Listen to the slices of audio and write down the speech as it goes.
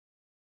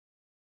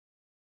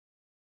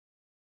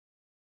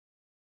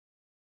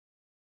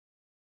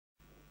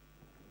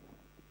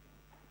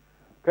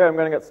Okay, I'm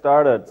going to get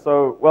started.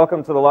 So,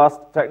 welcome to the last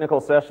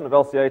technical session of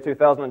LCA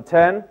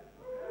 2010.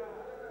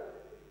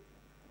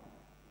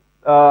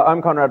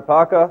 I'm Conrad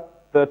Parker.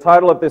 The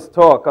title of this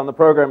talk on the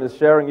program is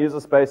Sharing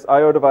Userspace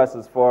IO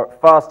Devices for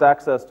Fast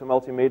Access to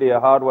Multimedia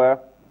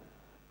Hardware.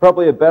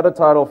 Probably a better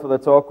title for the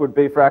talk would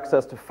be For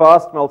Access to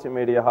Fast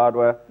Multimedia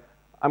Hardware.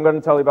 I'm going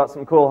to tell you about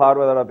some cool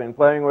hardware that I've been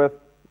playing with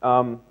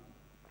and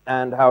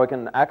how we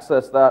can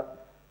access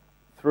that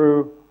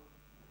through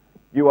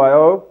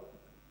UIO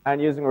and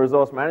using a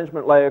resource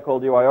management layer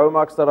called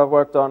UIOMux that I've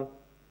worked on.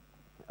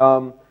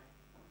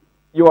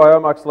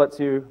 UIOMux lets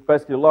you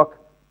basically lock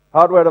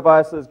hardware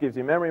devices, gives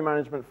you memory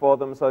management for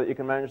them so that you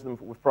can manage them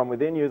from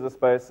within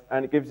Userspace,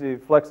 and it gives you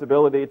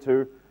flexibility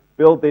to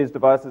build these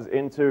devices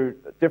into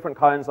different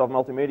kinds of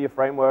multimedia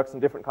frameworks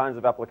and different kinds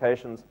of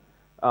applications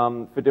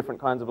for different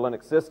kinds of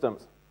Linux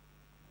systems.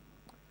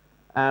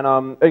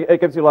 And it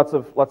gives you lots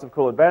of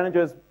cool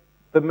advantages.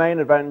 The main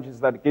advantage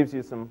is that it gives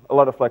you a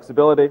lot of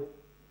flexibility.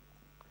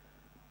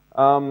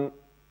 And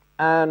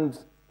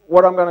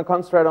what I'm going to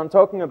concentrate on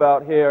talking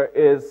about here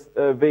is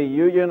a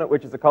VEU unit,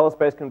 which is a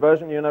colorspace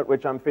conversion unit,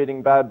 which I'm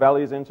feeding bad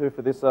values into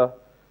for this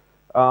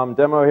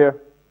demo here,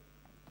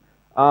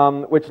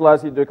 which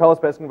allows you to do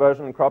colorspace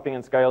conversion and cropping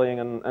and scaling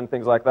and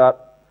things like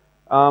that.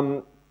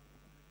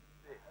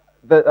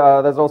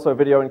 There's also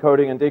video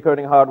encoding and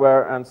decoding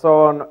hardware and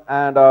so on,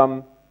 and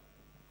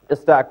a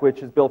stack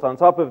which is built on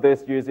top of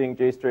this using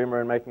GStreamer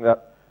and making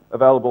that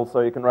available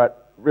so you can write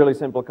really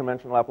simple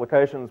conventional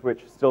applications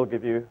which still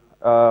give you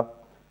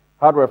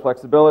hardware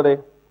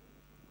flexibility.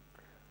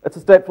 It's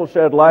a stateful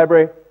shared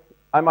library.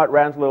 I might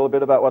rant a little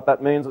bit about what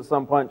that means at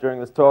some point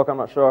during this talk, I'm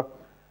not sure.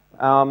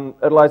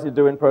 It allows you to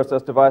do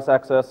in-process device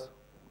access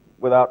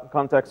without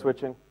context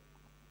switching.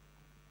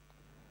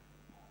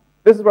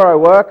 This is where I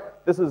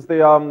work. This is the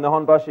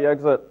Nihonbashi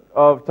exit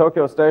of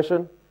Tokyo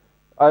Station.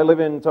 I live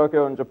in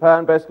Tokyo in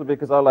Japan, basically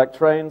because I like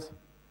trains.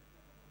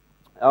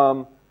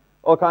 All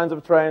kinds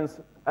of trains,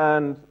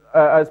 and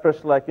I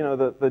especially like,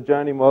 the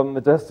journey more than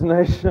the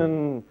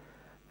destination.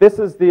 This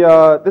is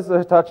a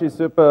Hitachi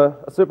Super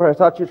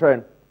Hitachi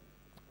train,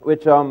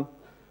 which there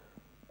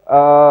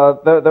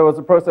was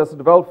a processor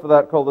developed for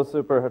that called the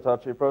Super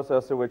Hitachi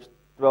processor, which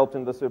developed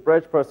into the Super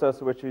H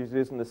processor, which is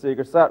used in the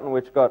Sega Saturn,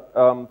 which got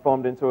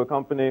formed into a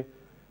company,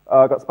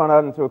 got spun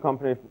out into a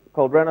company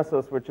called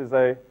Renesas, which is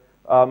a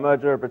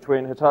merger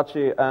between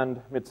Hitachi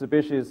and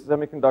Mitsubishi's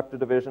semiconductor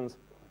divisions.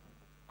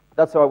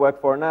 That's who I work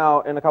for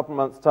now. In a couple of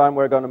months' time,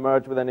 we're going to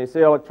merge with NEC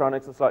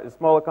Electronics, a slightly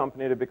smaller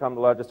company, to become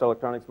the largest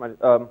electronics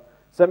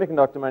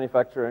semiconductor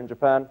manufacturer in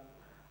Japan.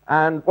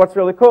 And what's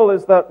really cool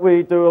is that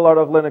we do a lot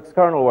of Linux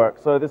kernel work.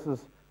 So this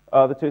is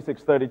the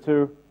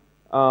 2632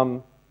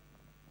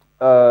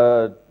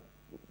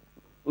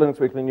 Linux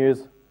Weekly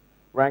News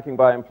ranking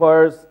by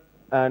employers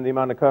and the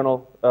amount of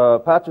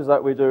kernel patches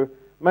that we do,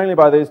 mainly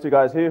by these two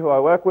guys here who I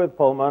work with,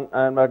 Paul Munt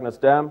and Magnus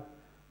Dam.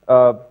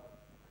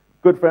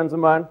 Good friends of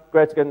mine,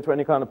 great to get into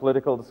any kind of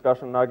political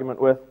discussion and argument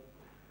with.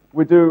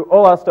 We do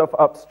all our stuff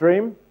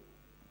upstream.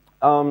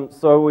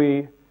 So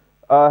we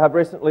have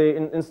recently,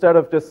 instead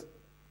of just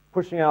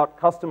pushing out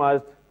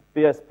customized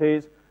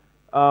BSPs,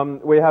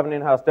 we have an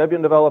in-house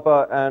Debian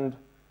developer, and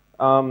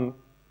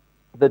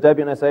the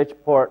Debian SH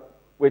port,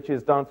 which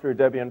is done through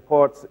Debian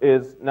ports,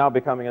 is now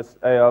becoming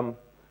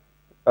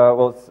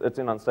well, it's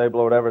in unstable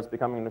or whatever, it's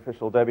becoming an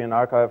official Debian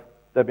archive,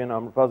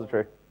 Debian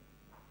repository.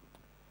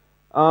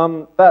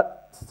 That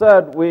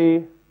said,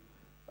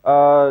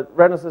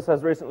 Renesas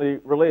has recently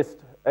released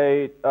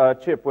a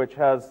chip which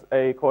has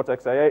a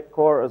Cortex-A8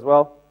 core as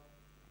well.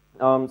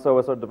 So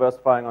we're sort of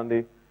diversifying on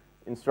the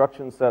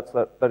instruction sets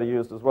that are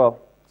used as well.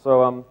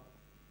 So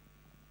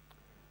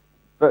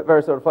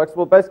very sort of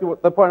flexible. Basically,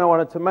 the point I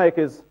wanted to make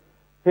is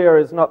here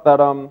is not that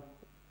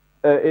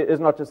is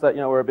not just that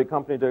we're a big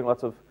company doing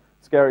lots of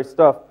scary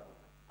stuff,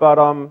 but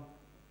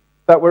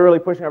that we're really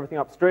pushing everything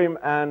upstream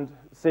and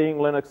seeing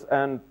Linux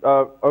and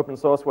open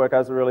source work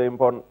as a really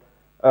important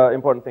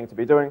thing to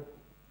be doing.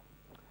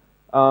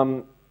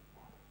 And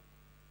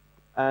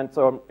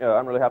so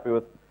I'm really happy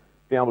with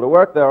being able to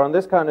work there on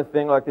this kind of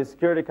thing, like these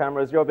security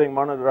cameras. You're being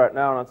monitored right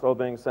now, and it's all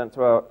being sent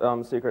to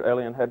our secret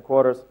alien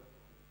headquarters.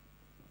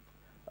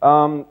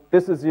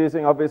 This is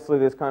using, obviously,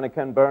 this kind of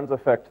Ken Burns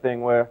effect thing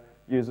where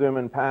you zoom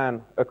and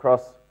pan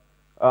across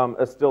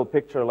a still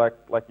picture like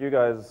you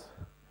guys.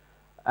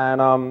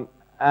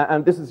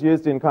 And this is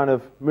used in kind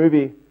of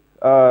movie,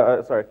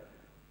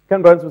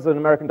 Ken Burns was an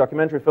American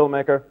documentary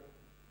filmmaker,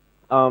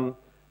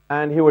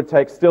 and he would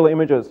take still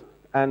images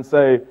and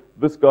say,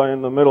 this guy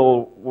in the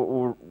middle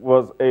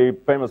was a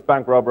famous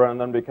bank robber and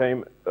then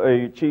became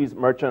a cheese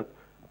merchant,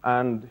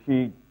 and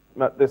he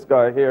met this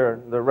guy here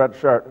in the red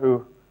shirt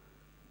who,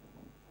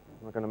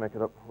 I'm not going to make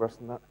it up worse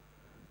than that.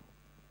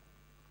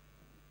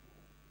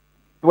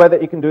 The way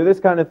that you can do this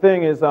kind of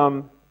thing is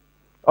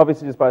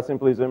obviously just by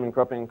simply zooming and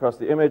cropping across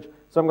the image.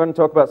 So I'm going to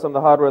talk about some of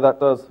the hardware that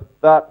does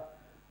that.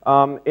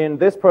 In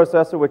this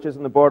processor, which is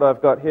in the board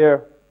I've got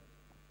here,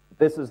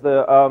 this is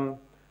the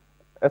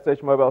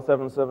SH Mobile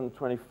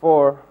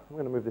 7724. I'm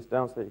going to move this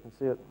down so that you can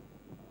see it.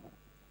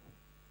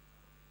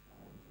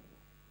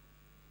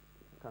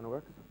 kind of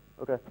works.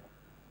 Okay.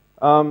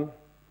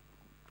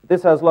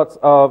 This has lots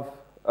of,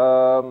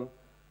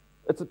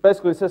 it's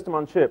basically a system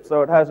on chip.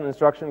 So it has an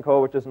instruction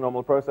call, which is a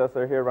normal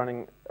processor here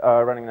running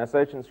an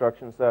SH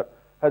instruction set.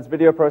 Has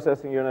video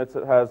processing units.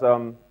 It has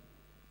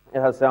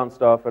sound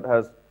stuff. It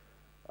has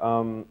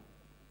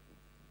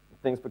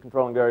things for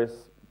controlling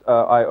various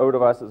I/O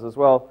devices as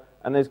well.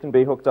 And these can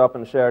be hooked up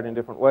and shared in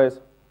different ways.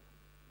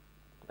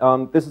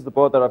 This is the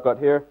board that I've got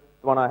here.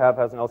 The one I have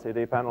has an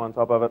LCD panel on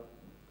top of it.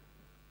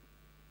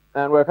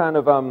 And we're kind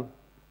of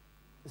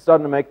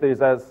starting to make these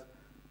as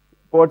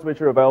boards which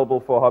are available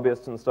for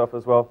hobbyists and stuff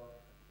as well.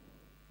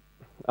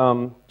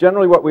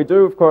 Generally what we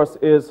do, of course,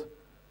 is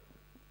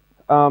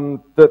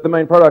the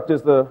main product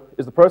is the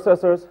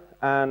processors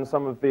and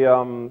some of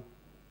the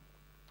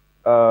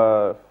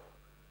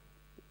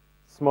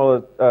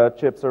smaller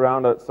chips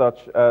around it,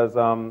 such as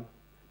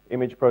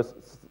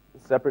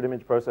separate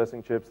image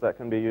processing chips that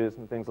can be used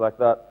and things like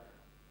that.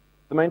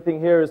 The main thing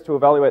here is to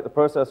evaluate the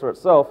processor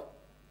itself.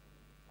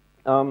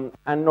 And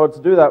in order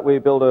to do that, we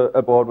build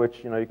a board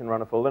which you can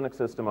run a full Linux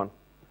system on.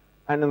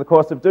 And in the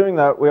course of doing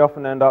that, we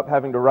often end up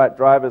having to write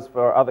drivers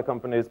for other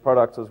companies'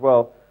 products as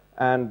well.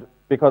 And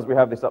because we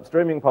have this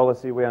upstreaming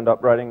policy, we end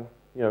up writing,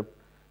 putting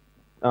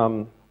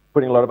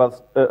a lot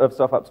of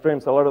stuff upstream.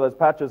 So a lot of those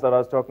patches that I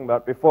was talking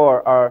about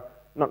before are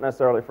not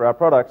necessarily for our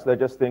products. They're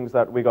just things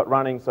that we got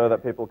running so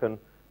that people can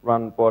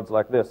run boards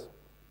like this.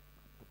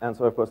 And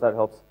so, of course, that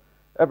helps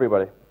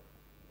everybody.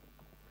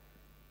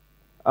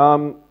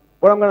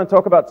 What I'm going to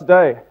talk about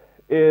today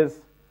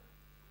is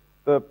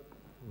the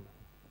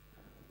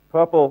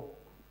purple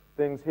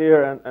things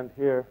here and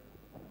here.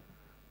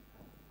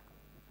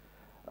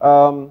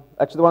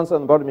 Actually, the ones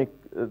on the bottom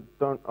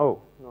don't.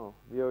 Oh no,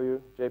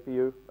 VEU,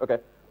 JPU. Okay.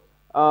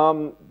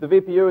 The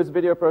VPU is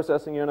video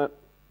processing unit.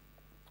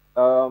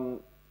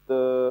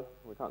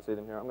 We can't see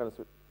them here. I'm going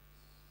to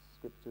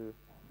skip to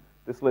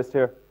this list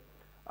here.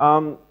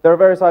 There are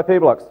various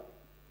IP blocks.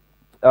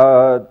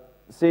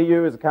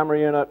 CU is a camera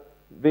unit.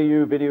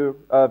 VEU,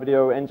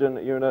 video engine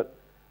unit,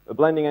 a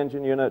blending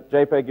engine unit,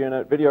 JPEG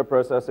unit, video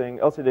processing,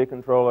 LCD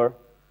controller,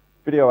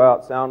 video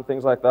out, sound,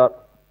 things like that.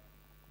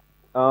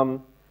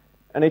 And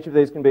each of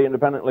these can be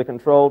independently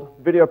controlled.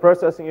 Video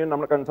processing unit,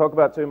 I'm not going to talk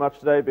about too much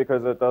today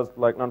because it does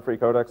like non-free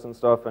codecs and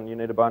stuff, and you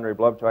need a binary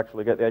blob to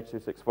actually get the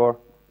H.264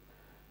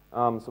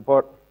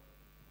 support.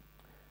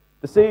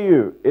 The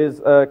CU is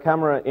a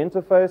camera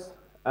interface,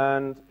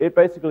 and it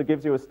basically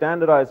gives you a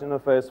standardized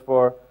interface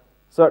for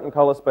certain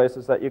color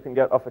spaces that you can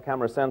get off a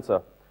camera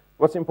sensor.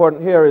 What's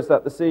important here is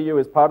that the CU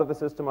is part of the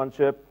system on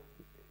chip.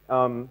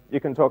 You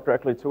can talk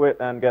directly to it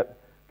and get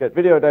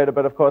video data,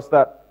 but of course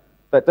that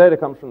data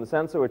comes from the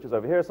sensor, which is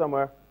over here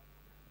somewhere.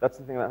 That's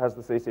the thing that has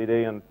the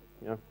CCD and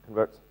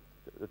converts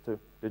it to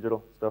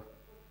digital stuff.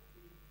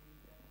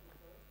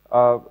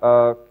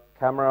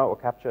 Camera or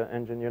capture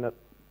engine unit,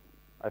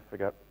 I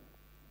forget.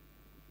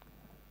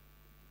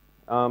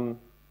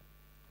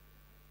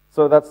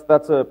 So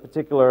that's a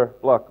particular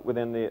block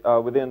within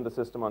the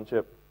system on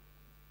chip.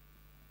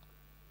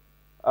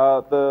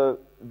 The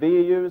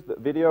VEUs, the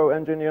video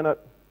engine unit,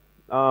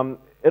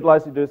 it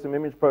allows you to do some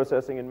image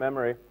processing in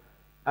memory.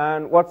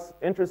 And what's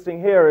interesting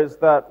here is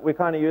that we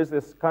kind of use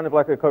this kind of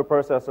like a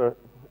coprocessor,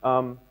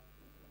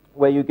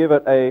 where you give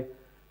it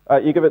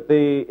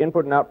the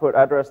input and output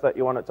address that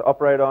you want it to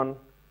operate on.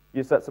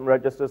 You set some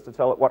registers to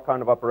tell it what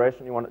kind of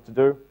operation you want it to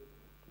do,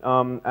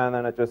 and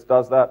then it just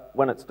does that.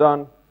 When it's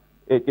done,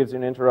 it gives you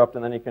an interrupt,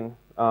 and then you can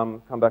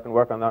come back and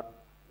work on that.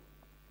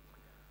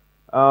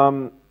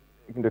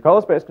 You can do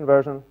color space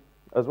conversion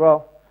as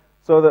well.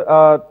 So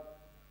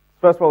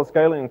first of all,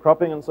 scaling and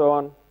cropping and so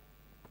on.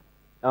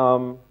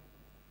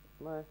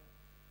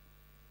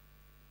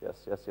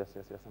 Yes,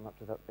 I'm up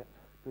to that bit.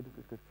 Good.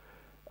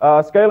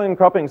 Scaling and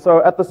cropping.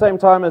 So at the same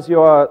time as you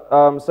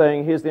are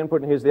saying, here's the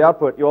input and here's the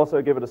output, you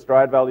also give it a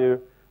stride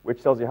value,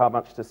 which tells you how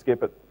much to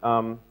skip it,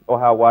 or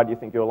how wide you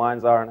think your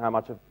lines are, and how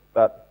much of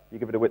that. You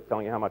give it a width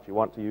telling you how much you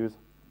want to use.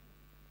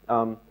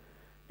 You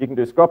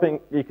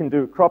can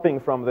do cropping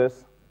from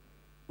this.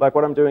 Like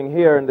what I'm doing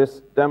here in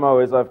this demo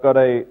is I've got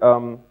a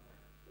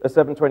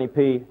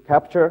 720p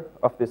capture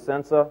of this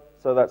sensor,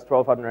 so that's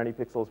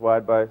 1280 pixels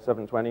wide by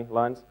 720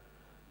 lines.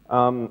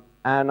 And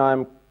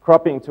I'm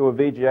cropping to a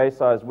VGA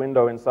size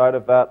window inside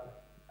of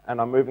that, and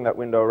I'm moving that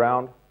window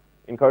around,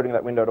 encoding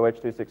that window to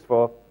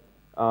H.264.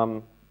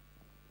 I'm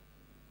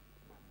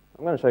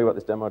going to show you what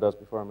this demo does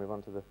before I move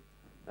on to the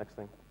next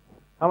thing.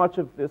 How much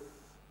of this,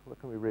 what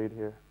can we read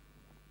here?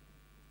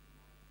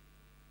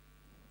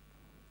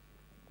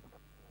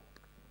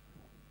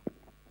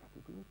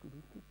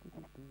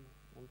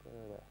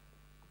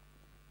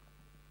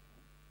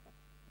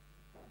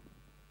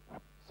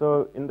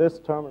 So in this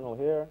terminal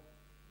here,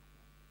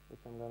 which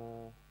I'm going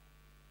to,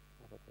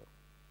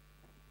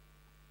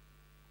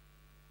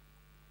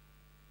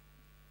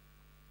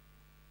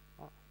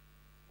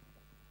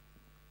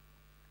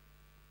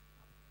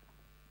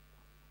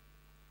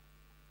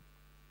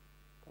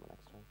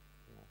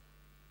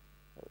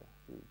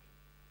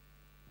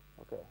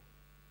 Okay.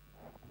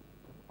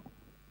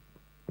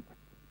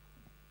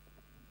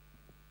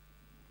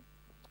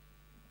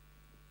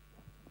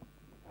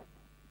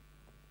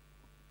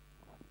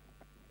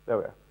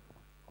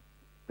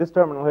 this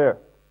terminal here.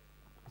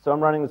 So I'm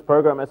running this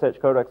program,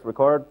 shcodex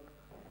record.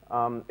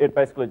 It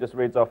basically just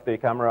reads off the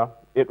camera.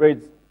 It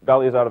reads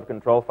values out of a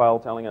control file,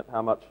 telling it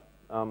how much,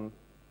 telling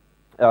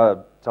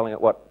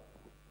it what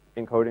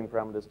encoding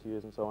parameters to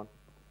use and so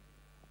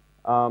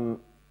on.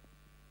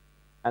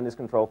 And this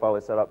control file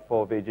is set up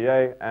for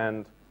VGA,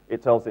 and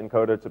it tells the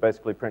encoder to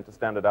basically print a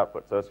standard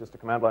output. So it's just a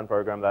command line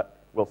program that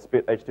will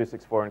spit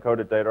H.264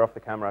 encoded data off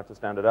the camera to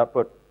standard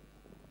output.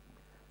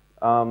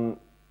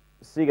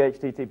 SIG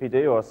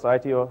HTTPD, or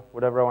SITE, or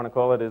whatever I want to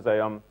call it, is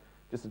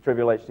just a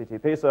trivial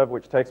HTTP server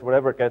which takes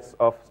whatever it gets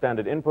off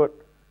standard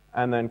input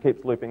and then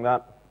keeps looping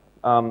that.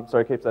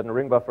 Keeps that in a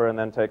ring buffer and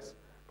then takes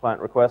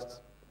client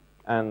requests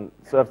and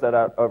serves that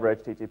out over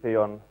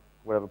HTTP on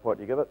whatever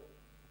port you give it.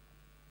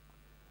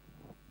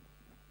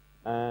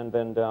 And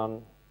then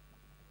down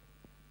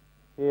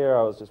here,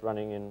 I was just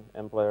running in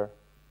mplayer.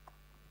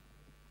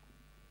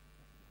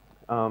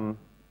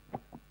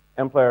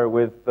 mplayer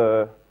with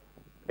the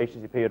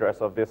HTTP address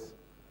of this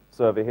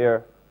server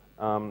here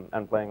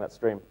and playing that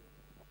stream.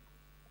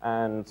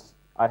 And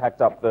I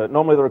hacked up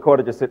normally the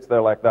recorder just sits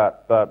there like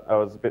that, but I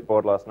was a bit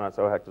bored last night,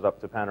 so I hacked it up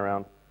to pan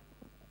around.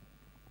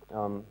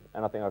 And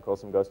I think I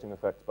caused some ghosting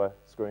effects by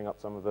screwing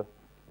up some of the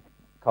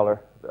color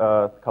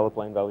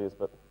plane values,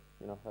 but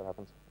you know, that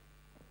happens.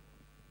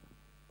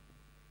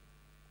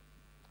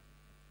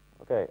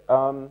 Okay.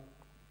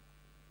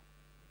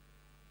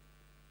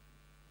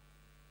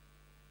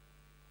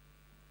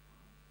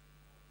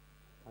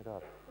 My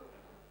God.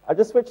 I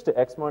just switched to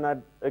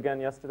Xmonad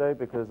again yesterday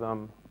because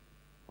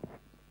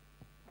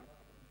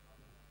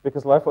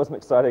life wasn't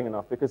exciting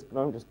enough, because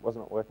GNOME just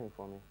wasn't working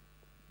for me.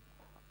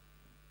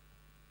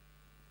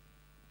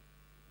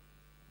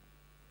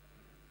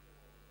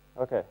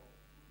 Okay.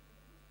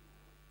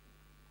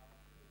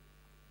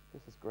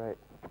 This is great.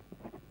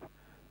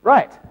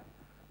 Right.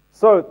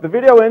 So the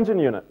video engine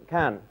unit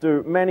can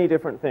do many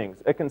different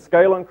things. It can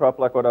scale and crop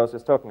like what I was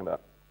just talking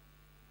about.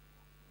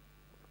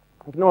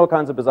 It can do all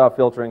kinds of bizarre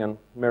filtering and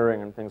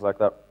mirroring and things like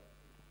that.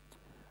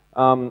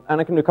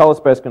 And it can do color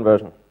space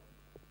conversion.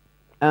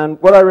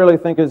 And what I really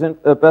think is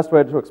the best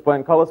way to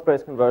explain color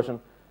space conversion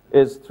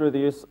is through the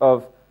use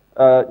of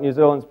New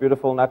Zealand's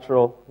beautiful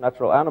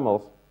natural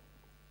animals,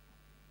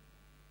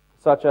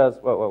 such as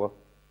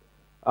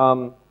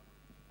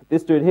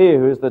this dude here,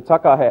 who's the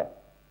takahe.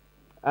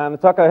 And the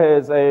takahe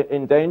is an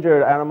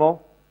endangered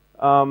animal.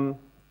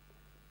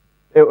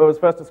 It was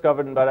first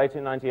discovered in about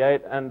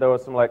 1898, and there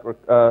was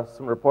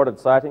some reported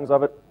sightings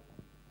of it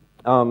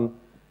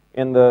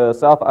in the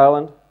South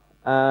Island.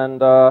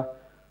 And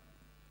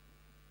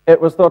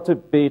it was thought to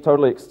be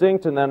totally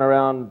extinct, and then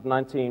around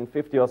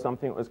 1950 or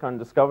something, it was kind of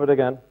discovered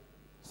again.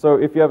 So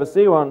if you ever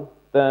see one,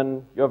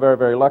 then you're very,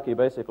 very lucky,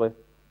 basically.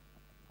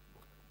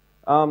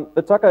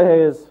 The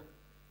takahe is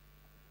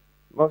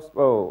most...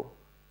 Whoa.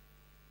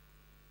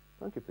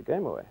 Don't give the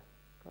game away.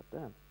 God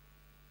damn.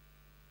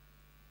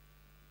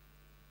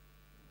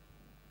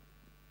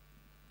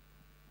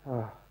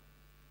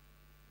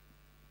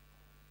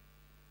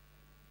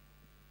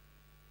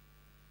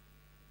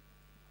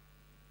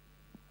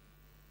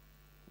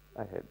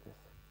 I hate this.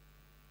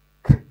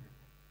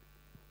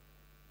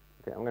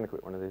 Okay, I'm going to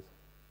quit one of these.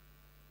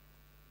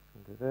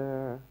 Go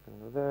there,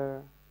 go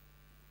there.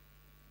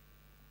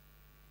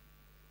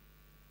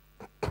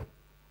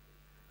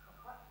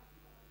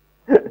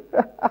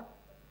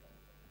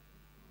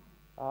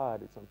 I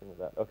did something with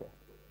that. Okay.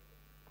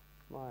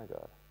 My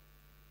God.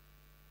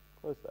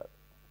 Close that.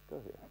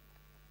 Go here.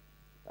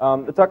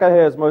 The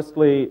takahe is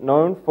mostly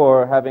known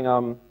for having,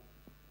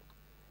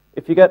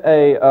 if you get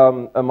a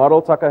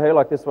model takahe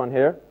like this one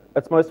here,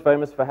 it's most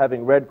famous for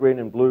having red, green,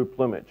 and blue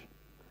plumage.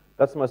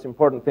 That's the most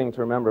important thing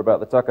to remember about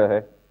the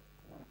takahe.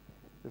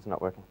 This is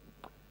not working.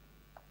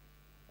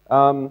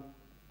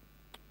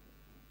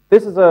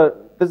 This is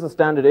a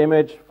standard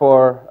image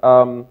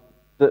for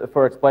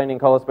explaining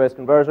color space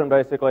conversion,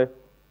 basically.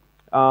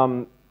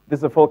 This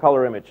is a full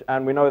color image,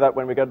 and we know that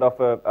when we get it off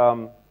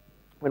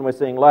when we're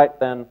seeing light,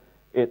 then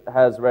it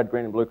has red,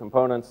 green, and blue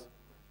components,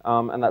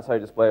 and that's how you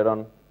display it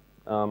on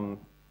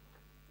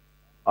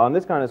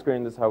this kind of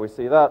screen. This is how we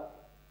see that.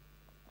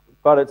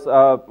 But it's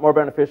more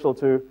beneficial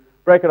to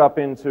break it up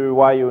into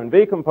YU and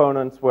V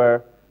components,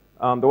 where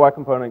the Y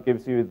component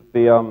gives you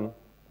the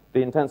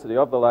intensity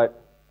of the light,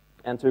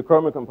 and two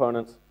chroma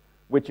components,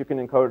 which you can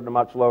encode at a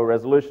much lower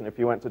resolution. If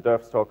you went to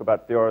Durf's talk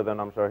about Theora, then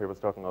I'm sure he was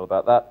talking all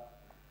about that.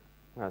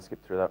 I'm going to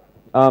skip through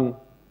that.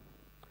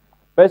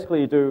 Basically,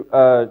 you do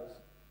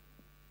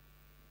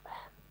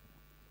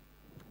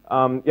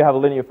you have a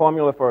linear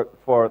formula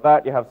for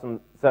that. You have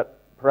some set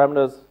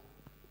parameters,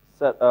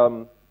 set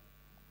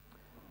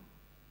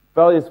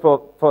values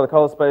for the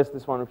color space.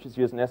 This one, which is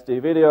using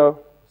SD video,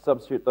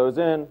 substitute those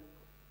in,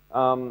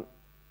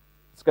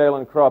 scale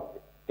and crop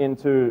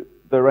into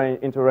a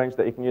range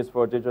that you can use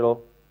for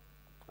digital,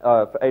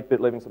 for 8-bit,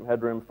 leaving some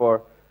headroom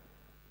for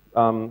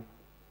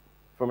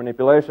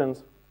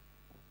manipulations.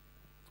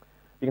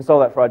 You can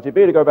solve that for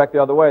RGB. To go back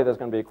the other way, there's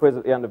going to be a quiz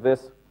at the end of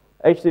this.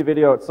 HD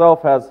video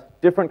itself has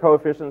different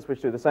coefficients which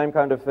do the same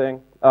kind of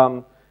thing,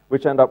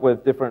 which end up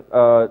with different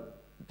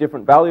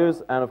different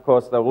values, and of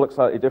course they'll look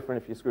slightly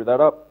different if you screw that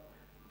up.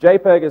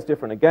 JPEG is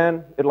different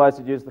again. It allows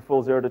you to use the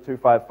full 0 to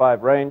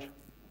 255 range.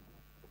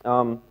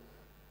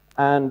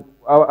 And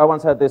I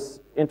once had this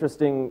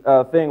interesting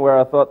thing where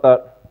I thought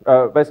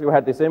that basically we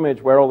had this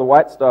image where all the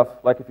white stuff,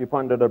 like if you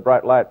pointed at a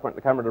bright light, point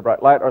the camera at a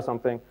bright light or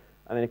something,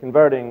 and then you're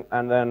converting,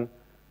 and then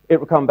it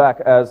would come back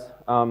as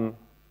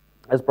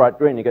bright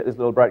green. You get these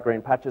little bright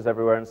green patches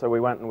everywhere, and so we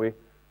went and we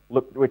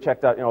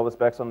checked out all the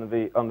specs on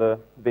the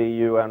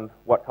VEU and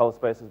what color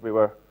spaces we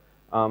were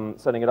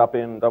setting it up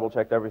in,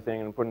 double-checked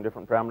everything and putting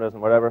different parameters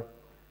and whatever.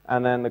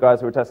 And then the guys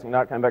who were testing it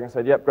out came back and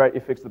said, yep, great,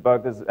 you fixed the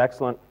bug, this is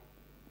excellent.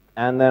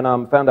 And then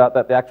found out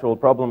that the actual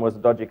problem was a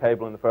dodgy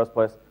cable in the first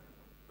place.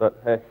 But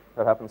hey,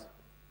 that happens.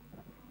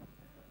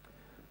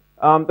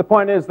 The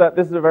point is that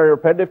this is a very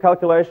repetitive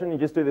calculation. You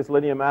just do this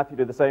linear math. You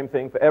do the same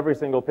thing for every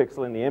single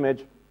pixel in the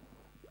image.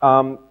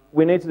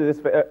 We need to do this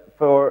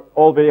for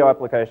all video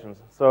applications.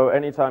 So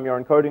anytime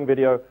you're encoding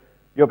video,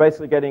 you're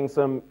basically getting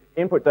some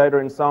input data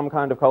in some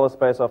kind of color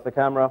space off the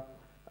camera.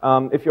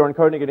 If you're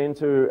encoding it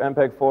into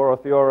MPEG-4 or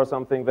VEUs or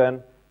something,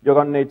 then you're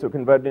going to need to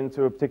convert it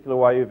into a particular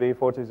YUV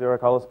 420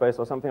 color space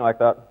or something like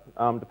that,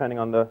 depending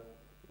on the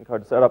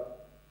encoder setup.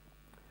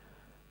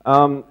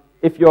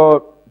 If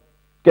you're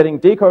getting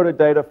decoded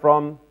data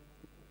from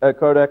a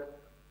codec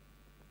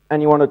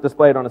and you want to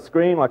display it on a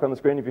screen, like on the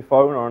screen of your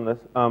phone or on the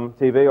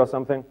TV or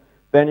something,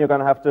 then you're going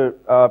to have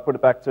to put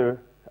it back to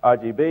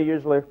RGB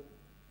usually.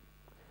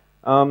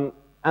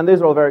 And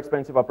these are all very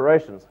expensive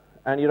operations.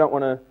 And you don't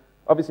want to,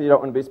 obviously you don't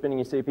want to be spinning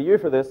your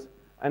CPU for this.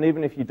 And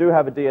even if you do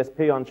have a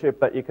DSP on chip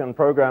that you can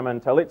program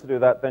and tell it to do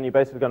that, then you're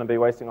basically going to be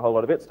wasting a whole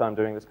lot of its time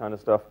doing this kind of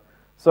stuff.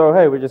 So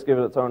hey, we just give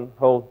it its own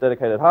whole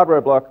dedicated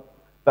hardware block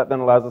that then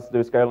allows us to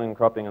do scaling and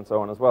cropping and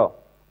so on as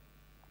well.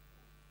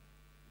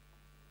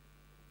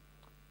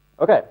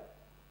 Okay,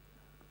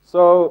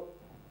 so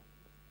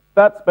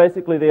that's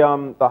basically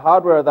the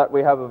hardware that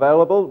we have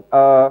available.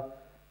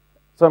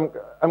 So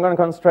I'm going to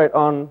concentrate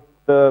on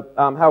the,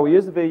 how we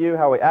use the VEU,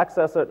 how we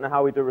access it, and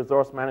how we do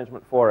resource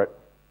management for it.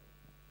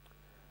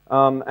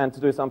 And to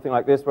do something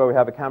like this where we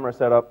have a camera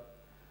set up.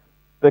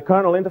 The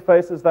kernel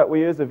interfaces that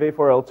we use are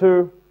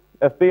v4l2,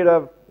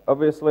 fbdev,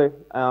 obviously,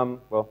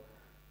 well,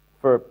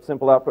 for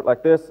simple output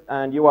like this,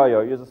 and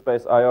UIO,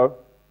 Userspace IO.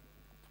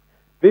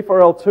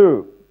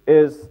 v4l2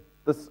 is,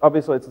 this,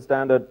 obviously it's a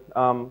standard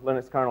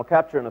Linux kernel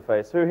capture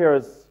interface. Who here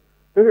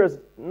has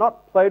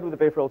not played with a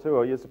v4l2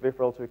 or used a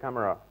v4l2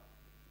 camera?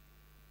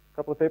 A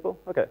couple of people?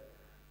 Okay.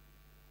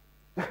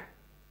 A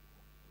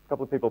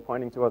couple of people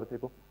pointing to other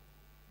people.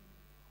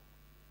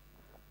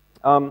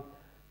 So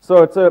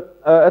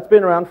it's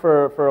been around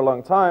for a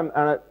long time,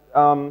 and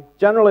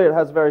generally it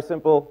has very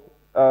simple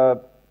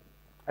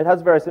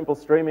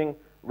streaming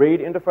read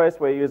interface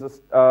where you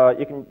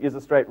can use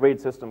a straight read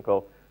system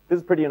call. This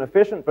is pretty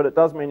inefficient, but it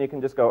does mean you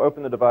can just go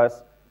open the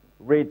device,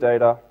 read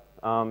data.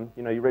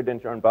 You read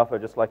into your own buffer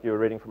just like you were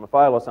reading from a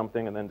file or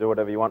something, and then do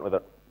whatever you want with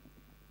it.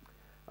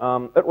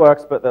 It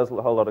works, but there's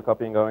a whole lot of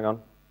copying going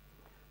on.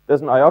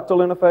 There's an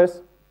ioctl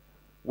interface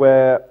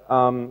where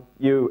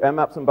you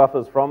mmap some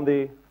buffers from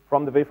the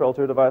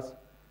v4l2 device,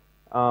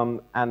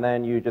 and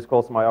then you just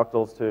call some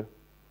ioctls to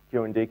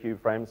Q and DQ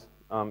frames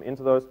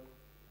into those.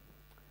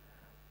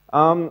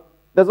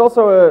 There's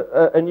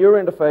also a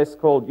newer interface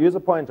called user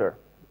pointer,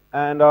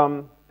 and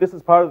this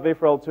is part of the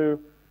v4l2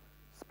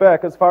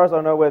 spec. As far as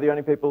I know, we're the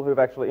only people who've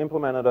actually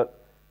implemented it.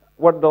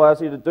 What it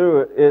allows you to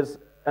do is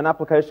an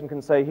application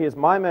can say, here's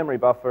my memory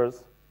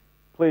buffers,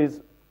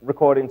 please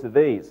record into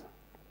these.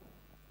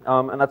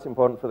 And that's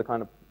important for the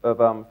kind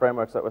of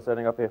frameworks that we're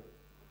setting up here.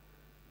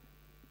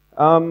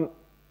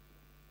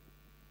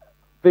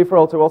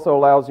 v4l2 also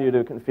allows you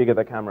to configure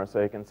the camera, so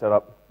you can set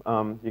up,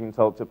 you can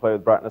tell it to play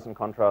with brightness and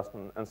contrast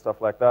and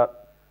stuff like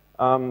that.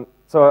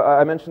 So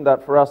I mentioned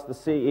that for us, the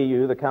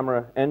CEU, the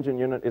camera engine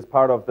unit, is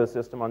part of the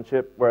system on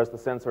chip, whereas the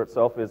sensor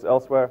itself is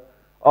elsewhere.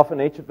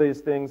 Often each of these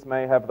things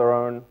may have their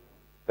own,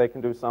 they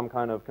can do some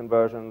kind of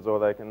conversions, or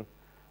they can,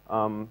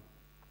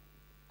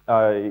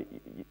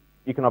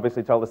 you can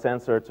obviously tell the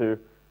sensor to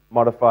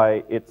modify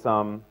its,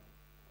 who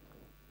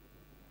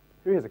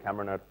is a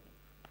camera node?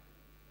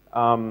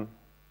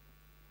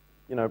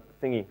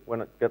 Thingy,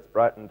 when it gets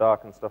bright and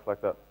dark and stuff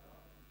like that.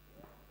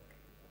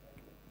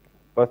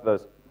 Both of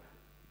those.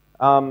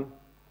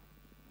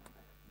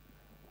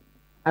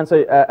 And so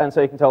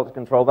you can tell it to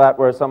control that,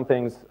 whereas some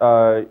things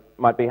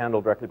might be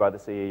handled directly by the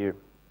CEU.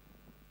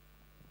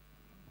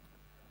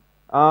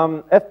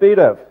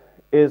 fbdev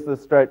is the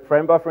straight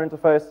frame buffer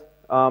interface.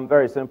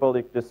 Very simple.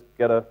 You just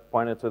get a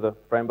pointer to the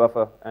frame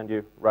buffer and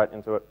you write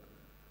into it.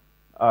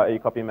 You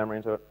copy memory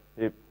into it.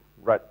 You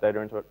write data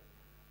into it.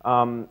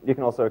 You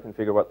can also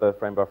configure what the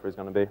frame buffer is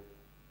going to be.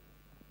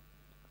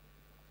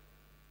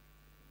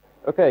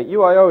 Okay,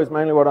 UIO is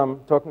mainly what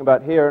I'm talking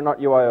about here, not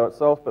UIO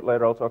itself, but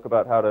later I'll talk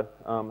about how to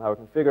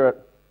configure it.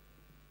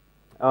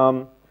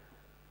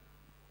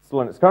 It's a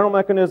Linux kernel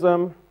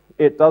mechanism.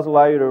 It does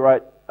allow you to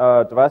write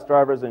device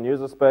drivers in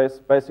user space,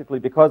 basically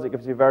because it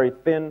gives you a very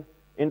thin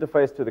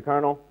interface to the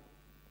kernel.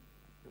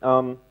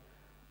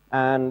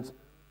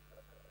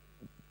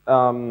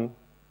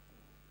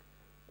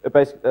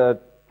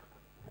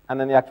 and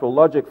then the actual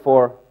logic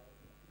for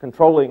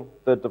controlling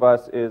the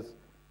device is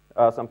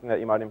something that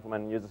you might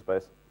implement in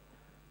Userspace.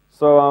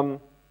 So,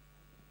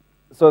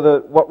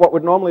 what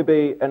would normally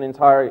be an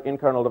entire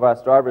in-kernel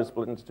device driver is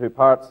split into two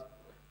parts.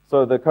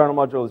 So the kernel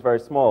module is very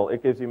small.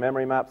 It gives you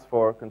memory maps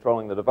for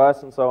controlling the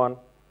device and so on,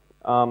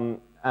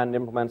 and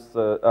implements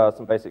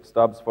some basic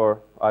stubs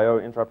for I/O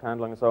interrupt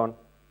handling and so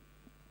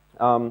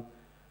on.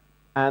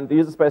 And the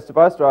Userspace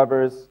device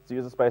driver is the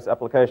Userspace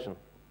application,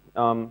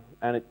 and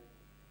it's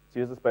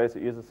Userspace.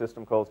 It uses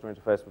system calls to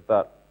interface with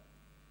that.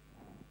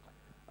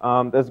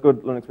 There's a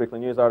good Linux Weekly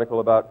News article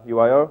about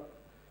UIO.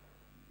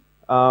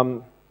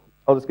 I'll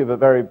just give a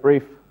very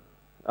brief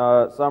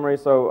summary.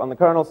 So on the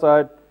kernel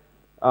side,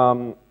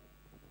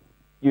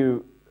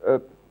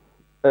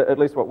 at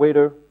least what we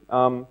do,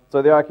 so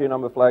the IQ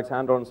number flags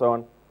handle and so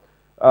on.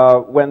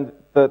 When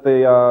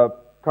the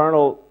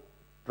kernel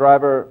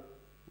driver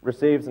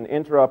receives an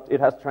interrupt, it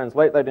has to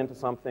translate that into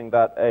something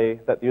that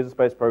the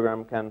Userspace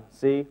program can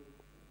see.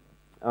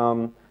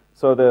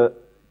 So the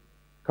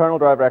kernel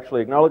driver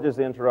actually acknowledges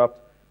the interrupt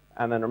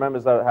and then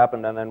remembers that it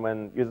happened, and then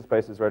when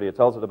Userspace is ready, it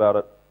tells it about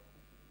it.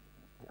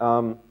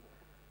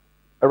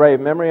 Array of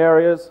memory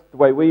areas. The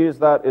way we use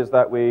that is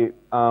that we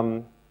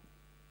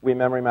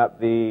memory map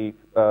the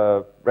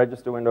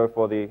register window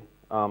for the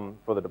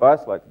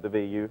device, like the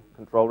VEU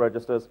control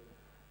registers,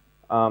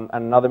 and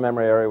another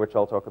memory area which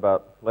I'll talk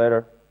about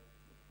later.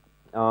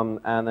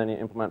 And then you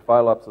implement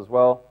file ups as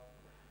well.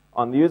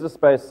 On the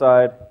Userspace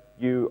side,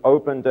 you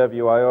open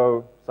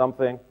dev.UIO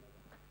something.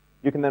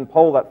 You can then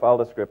poll that file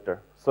descriptor.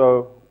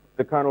 So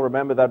the kernel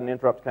remembered that an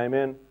interrupt came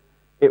in.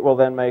 It will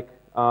then make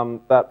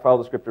that file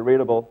descriptor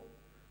readable.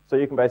 So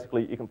you can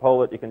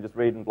poll it, you can just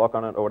read and block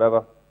on it or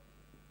whatever.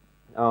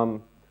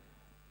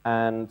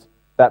 And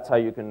that's how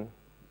you can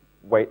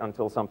wait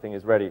until something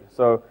is ready.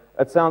 So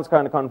it sounds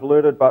kind of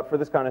convoluted, but for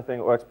this kind of thing,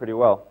 it works pretty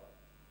well.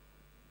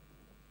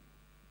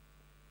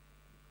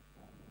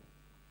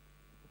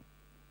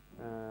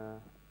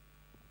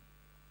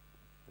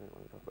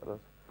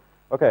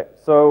 Okay,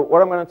 so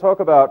what I'm going to talk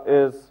about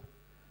is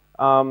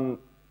the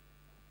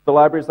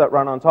libraries that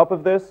run on top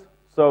of this.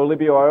 So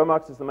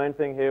libshveu is the main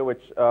thing here,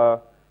 which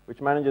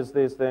manages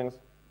these things.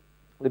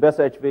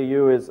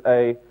 libshveu is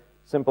a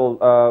simple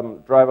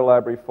driver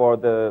library for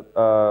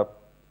the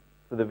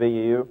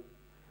VEU.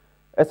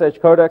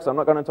 shcodecs, I'm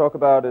not going to talk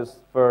about, is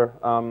for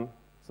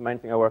it's the main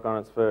thing I work on.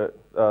 It's for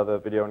the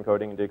video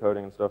encoding and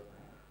decoding and stuff.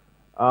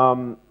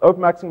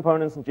 OpenMax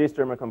components and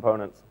GStreamer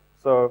components.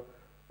 So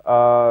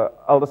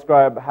I'll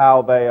describe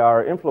how they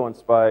are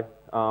influenced by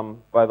the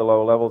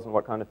lower levels and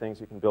what kind of things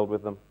you can build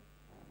with them.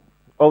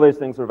 All these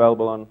things are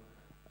available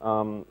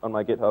on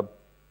my GitHub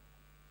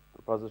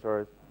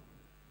repositories.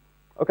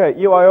 Okay,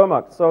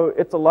 UIOMux. So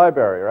it's a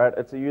library, right?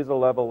 It's a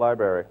user-level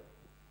library,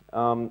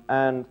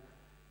 and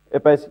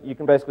you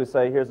can basically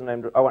say, here's a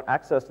named. I want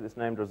access to this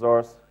named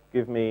resource.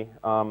 Give me,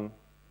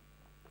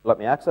 let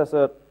me access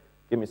it.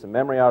 Give me some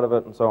memory out of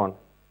it, and so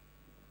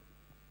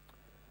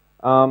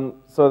on.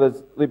 So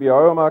there's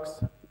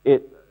libshveu.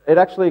 It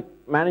actually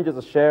manages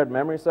a shared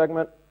memory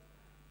segment,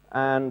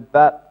 and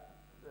that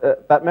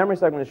memory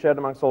segment is shared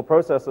amongst all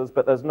processors,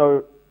 but there's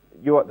no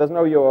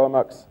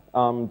UIOMux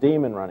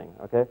daemon running.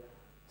 Okay,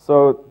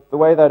 so the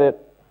way that it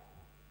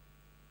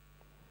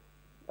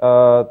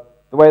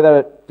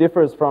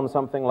differs from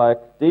something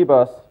like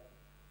dbus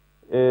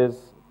is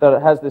that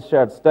it has this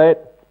shared state.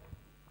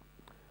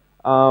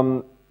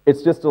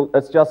 It's just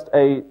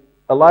a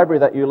library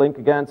that you link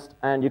against,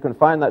 and you can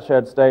find that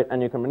shared state,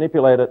 and you can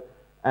manipulate it,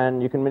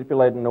 and you can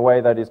manipulate it in a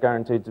way that is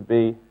guaranteed to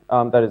be,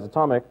 that is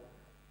atomic,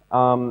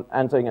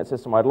 and so you can get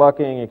system-wide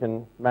locking, you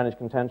can manage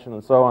contention,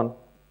 and so on.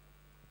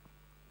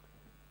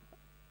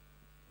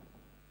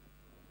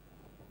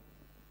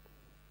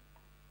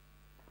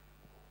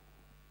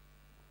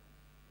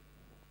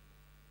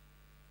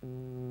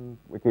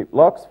 We keep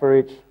locks for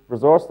each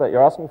resource that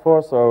you're asking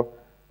for, so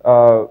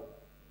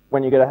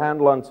when you get a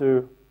handle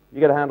onto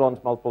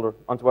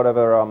onto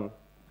whatever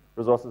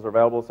resources are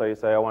available. So you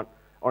say, I want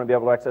to be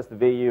able to access the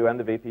VEU and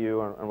the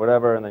VPU and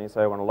whatever, and then you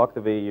say, I want to lock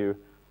the VEU,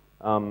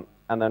 and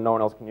then no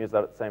one else can use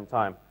that at the same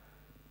time.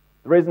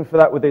 The reason for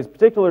that with these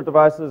particular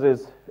devices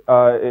is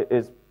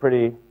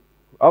pretty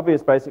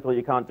obvious. Basically,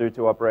 you can't do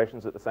two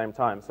operations at the same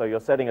time. So you're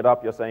setting it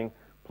up. You're saying,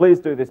 please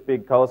do this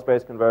big color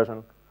space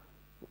conversion.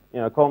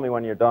 Call me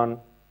when you're done,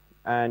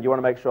 and you want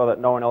to make sure that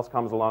no one else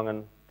comes along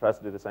and tries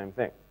to do the same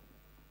thing.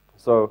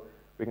 So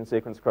we can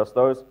sequence across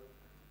those.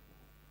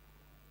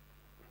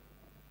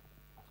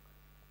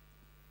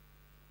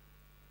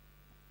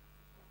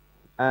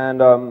 And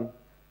the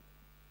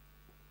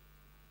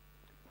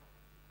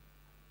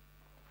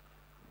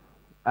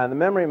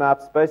memory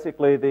maps,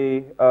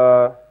 basically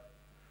I'm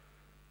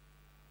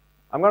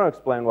going to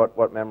explain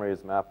what memory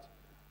is mapped.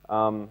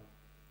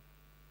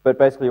 But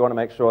basically you want to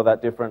make sure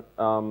that different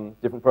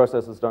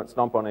processors don't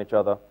stomp on each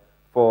other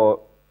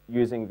for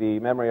using the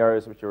memory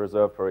areas which are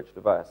reserved for each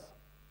device.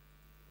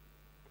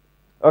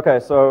 Okay,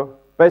 so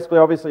basically,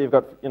 obviously, you've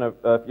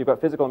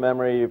got physical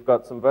memory, you've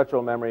got some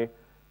virtual memory.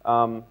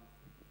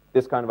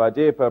 this kind of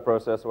idea per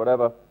process or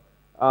whatever.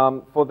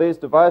 For these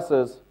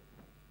devices,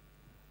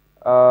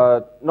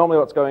 normally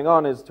what's going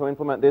on is to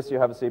implement this, you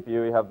have a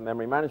CPU, you have a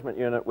memory management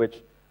unit,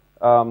 which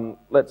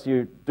lets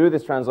you do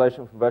this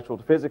translation from virtual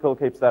to physical,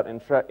 keeps that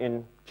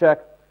in check,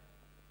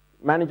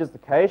 manages the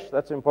cache,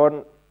 that's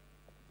important,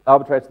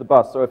 arbitrates the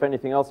bus. So if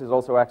anything else is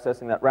also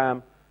accessing that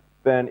RAM,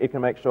 then it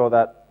can make sure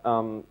that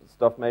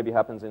stuff maybe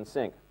happens in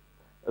sync,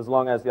 as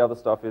long as the other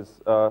stuff is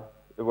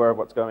aware of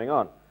what's going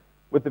on.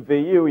 With the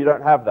VU, you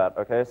don't have that,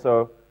 okay?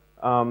 So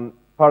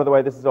part of the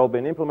way this has all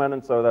been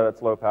implemented so that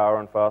it's low power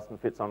and fast and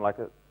fits on like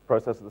a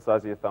processor the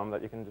size of your thumb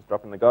that you can just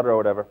drop in the gutter or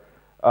whatever,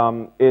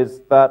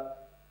 is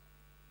that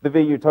the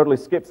VU totally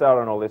skips out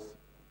on all this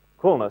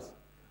coolness.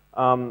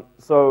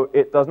 So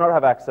it does not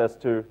have access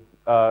to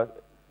the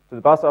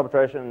bus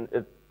arbitration,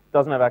 it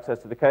doesn't have access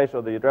to the cache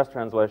or the address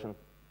translation.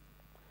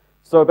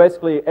 So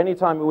basically,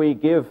 anytime we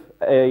give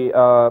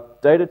a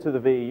data to the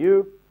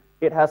VEU,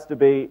 it has to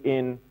be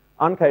in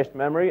uncached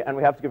memory, and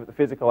we have to give it the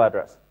physical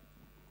address.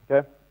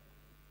 Okay?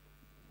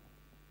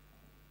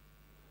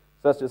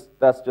 So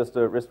that's just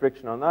a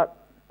restriction on that.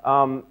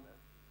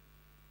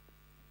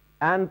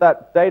 And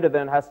that data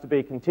then has to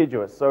be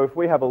contiguous. So if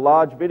we have a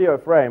large video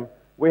frame,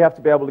 we have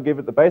to be able to give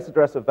it the base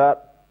address of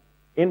that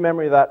in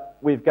memory that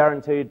we've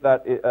guaranteed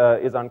that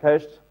is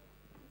uncached.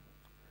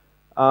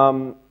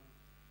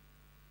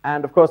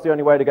 And of course, the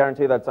only way to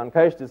guarantee that it's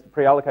uncached is to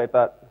pre-allocate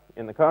that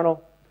in the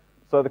kernel.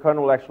 So the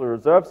kernel will actually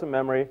reserve some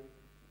memory,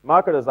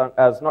 mark it as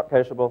not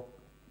cacheable,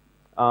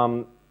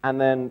 and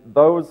then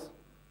those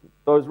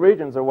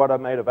regions are what are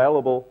made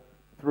available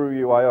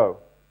through UIO.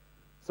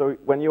 So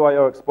when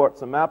UIO exports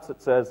some maps,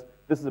 it says,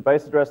 this is a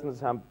base address, and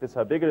this is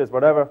how big it is,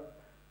 whatever.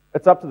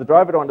 It's up to the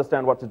driver to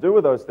understand what to do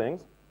with those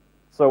things.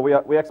 So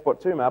we export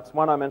two maps.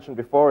 One I mentioned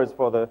before is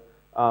for the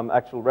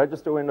actual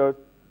register window.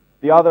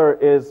 The other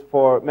is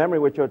for memory,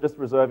 which you're just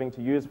reserving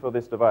to use for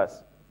this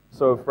device.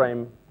 So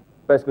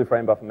basically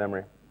frame buffer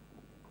memory.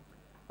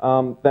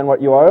 Then what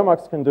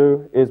UIOMux can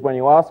do is when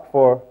you ask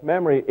for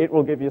memory, it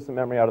will give you some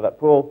memory out of that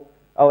pool,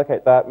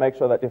 allocate that, make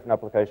sure that different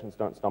applications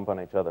don't stomp on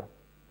each other.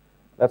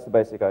 That's the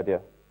basic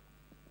idea.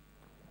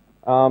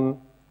 In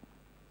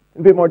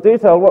a bit more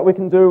detail, what we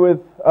can do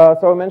with,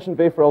 so I mentioned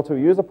v4l2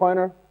 user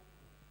pointer.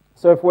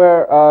 So if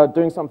we're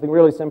doing something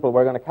really simple,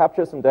 we're going to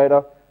capture some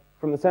data.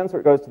 From the sensor,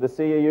 it goes to the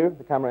CEU,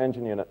 the camera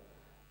engine unit.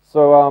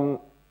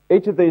 So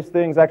each of these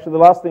things, actually the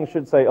last thing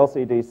should say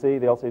LCDC,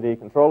 the LCD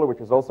controller,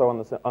 which is also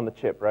on the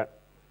chip, right?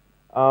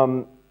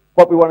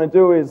 What we want to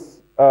do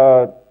is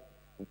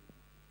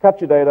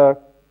capture data,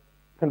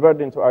 convert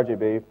it into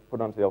RGB, put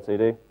it onto the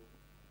LCD.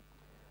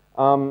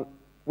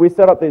 We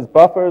set up these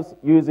buffers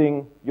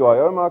using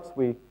UIOMux.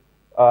 We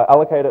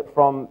allocate it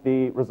from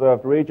the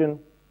reserved region.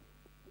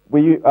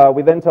 We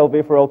then tell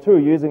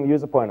v4l2 using the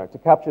user pointer to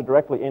capture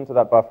directly into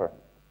that buffer.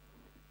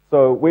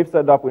 So we've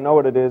set it up, we know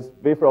what it is,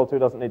 v4l2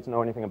 doesn't need to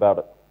know anything about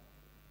it.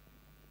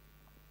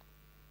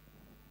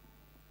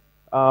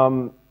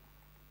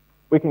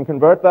 We can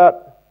convert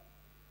that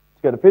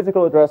to get a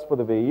physical address for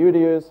the VEU to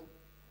use.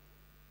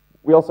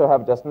 We also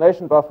have a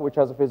destination buffer which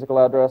has a physical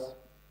address.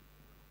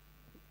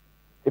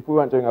 If we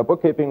weren't doing our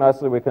bookkeeping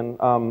nicely, we can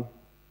call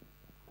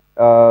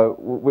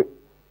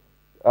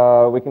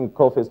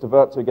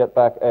phys_divert to get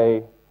back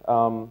a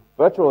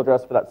virtual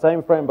address for that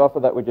same frame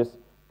buffer that we just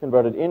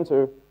converted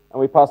into, and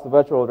we pass the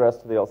virtual address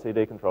to the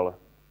LCD controller.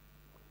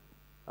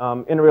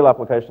 In a real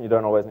application, you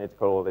don't always need to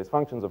call all these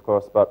functions, of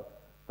course, but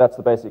that's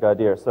the basic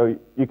idea. So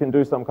you can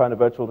do some kind of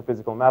virtual to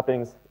physical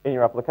mappings in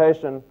your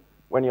application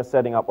when you're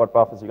setting up what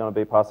buffers you're going to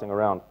be passing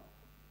around.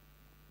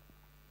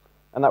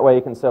 And that way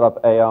you can set up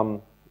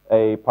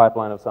a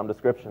pipeline of some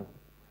description.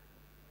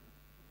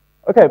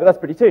 Okay, but that's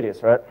pretty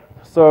tedious, right?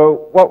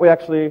 So what we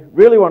actually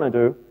really want to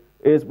do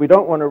is we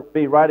don't want to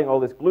be writing all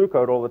this glue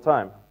code all the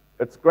time.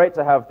 It's great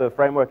to have the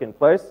framework in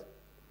place.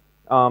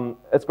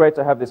 It's great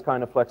to have this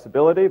kind of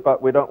flexibility,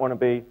 but we don't want to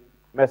be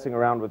messing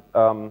around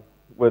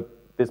with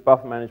this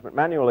buffer management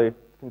manually,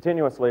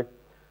 continuously.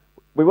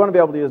 We want to be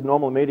able to use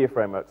normal media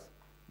frameworks.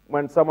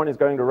 When someone is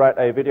going to write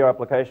a video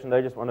application,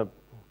 they just want to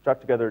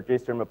chuck together a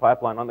GStreamer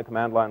pipeline on the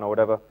command line or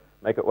whatever,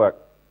 make it work.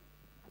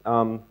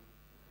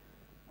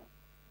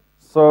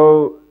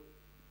 So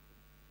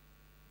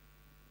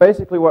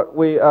basically what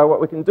we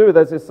can do,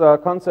 there's this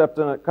concept,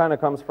 and it kind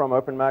of comes from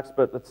OpenMax,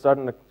 but it's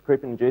starting to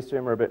creep in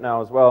GStreamer a bit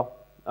now as well.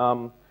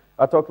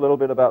 I talked a little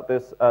bit about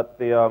this at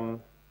the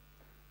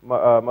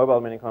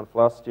mobile miniconf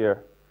last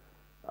year,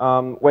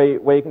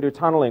 where you can do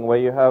tunneling, where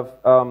you have,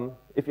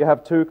 if you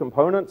have two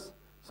components,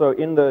 so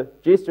in the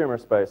GStreamer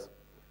space,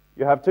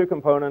 you have two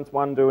components,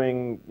 one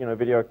doing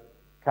video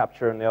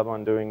capture and the other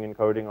one doing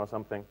encoding or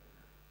something,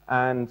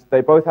 and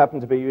they both happen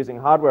to be using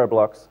hardware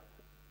blocks,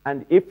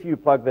 and if you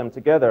plug them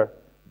together,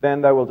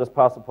 then they will just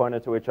pass a pointer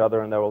to each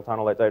other and they will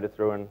tunnel that data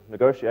through and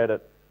negotiate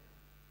it.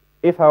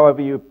 If,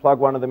 however, you plug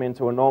one of them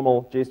into a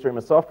normal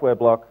GStreamer software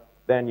block,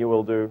 then you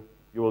will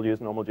use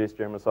normal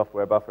GStreamer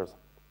software buffers.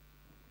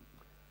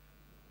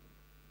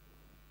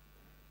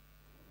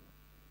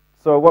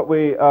 So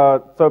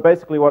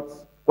basically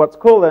what's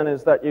cool then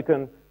is that you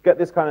can get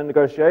this kind of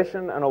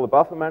negotiation and all the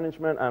buffer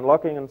management and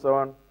locking and so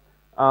on,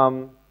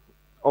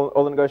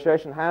 all the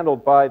negotiation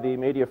handled by the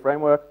media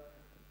framework,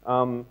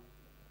 and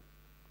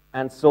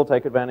still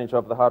take advantage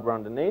of the hardware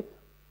underneath.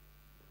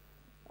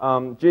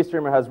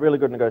 GStreamer has really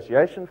good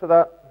negotiation for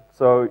that.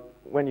 So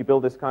when you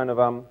build this kind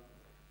of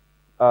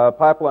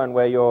pipeline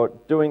where you're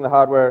doing the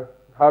hardware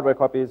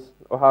copies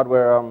or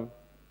hardware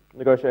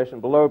negotiation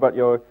below, but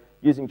you're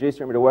using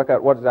GStreamer to work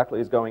out what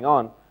exactly is going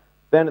on,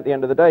 then at the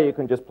end of the day, you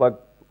can just plug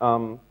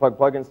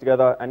plugins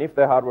together, and if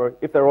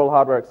they're all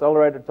hardware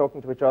accelerated,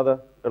 talking to each other,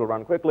 it'll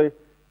run quickly.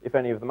 If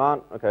any of them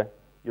aren't, okay,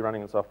 you're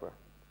running in software.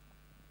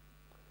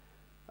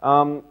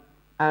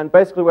 And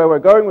basically where we're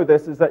going with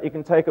this is that you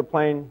can take a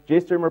plain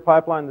GStreamer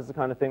pipeline. This is the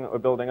kind of thing that we're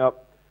building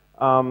up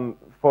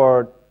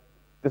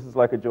this is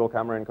like a dual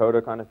camera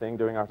encoder kind of thing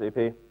doing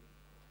RTP.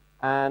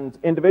 And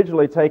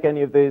individually take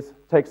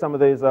some of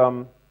these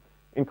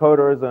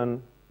encoders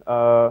and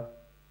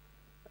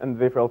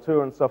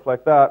VFRL2 and stuff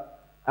like that,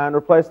 and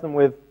replace them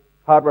with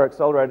hardware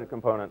accelerated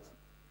components.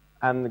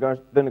 And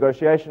the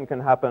negotiation can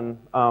happen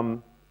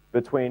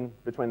between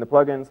the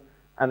plugins,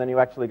 and then you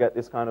actually get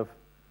this kind of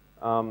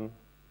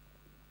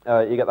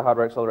you get the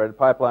hardware accelerated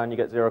pipeline. You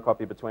get zero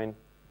copy between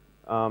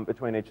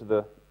each of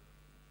the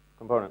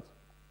components.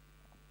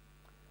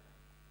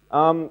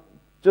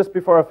 Just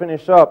before I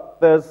finish up,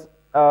 there's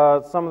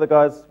some of the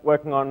guys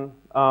working on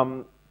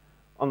the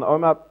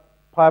OMAP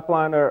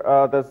pipeline.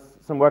 There's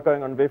some work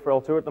going on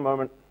VFRL2 at the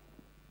moment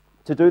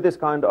to do this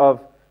kind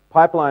of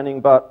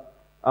pipelining, but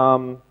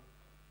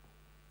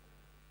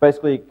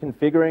basically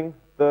configuring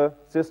the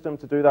system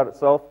to do that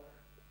itself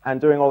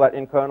and doing all that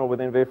in kernel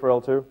within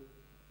VFRL2.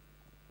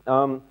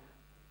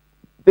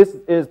 This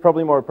is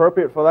probably more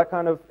appropriate for that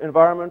kind of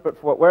environment, but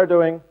for what we're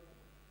doing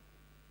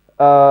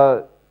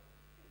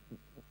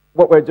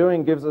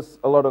gives us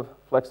a lot of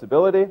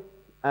flexibility,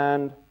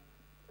 and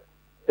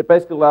it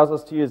basically allows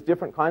us to use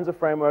different kinds of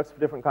frameworks for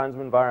different kinds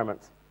of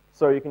environments.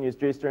 So you can use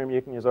GStreamer,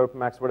 you can use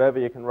OpenMax, whatever.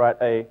 You can write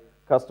a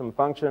custom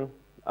function,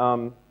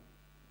 a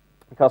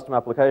custom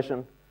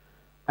application,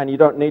 and you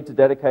don't need to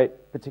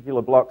dedicate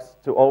particular blocks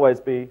to always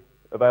be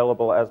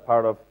available as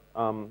part of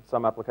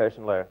some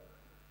application layer.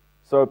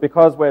 So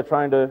because we're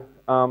trying to,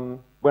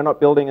 we're not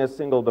building a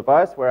single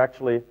device, we're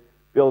actually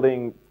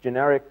building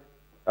generic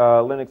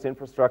Linux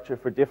infrastructure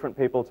for different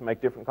people to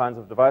make different kinds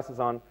of devices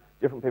on.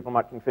 Different people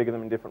might configure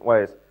them in different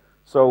ways.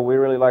 So we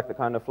really like the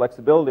kind of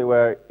flexibility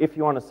where if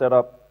you want to set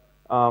up,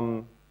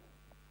 for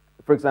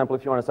example,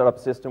 if you want to set up a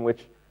system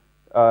which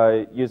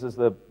uses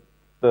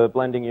the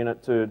blending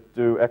unit to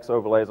do X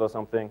overlays or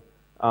something,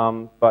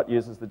 but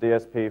uses the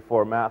DSP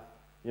for math,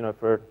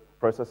 for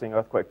processing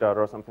earthquake data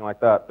or something like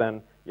that,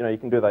 then you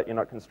can do that. You're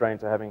not constrained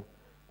to having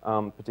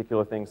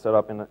particular things set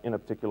up in a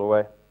particular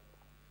way.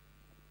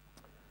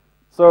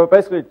 So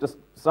basically, just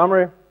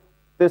summary,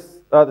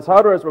 this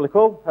hardware is really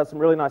cool, has some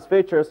really nice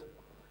features,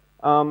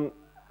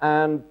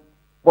 and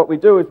what we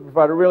do is we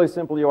provide a really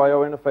simple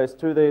UIO interface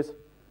to these,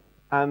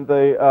 and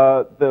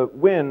the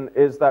win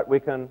is that we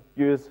can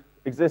use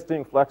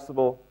existing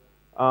flexible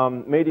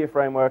media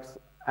frameworks,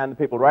 and the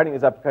people writing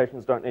these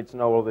applications don't need to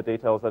know all the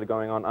details that are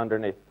going on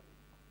underneath.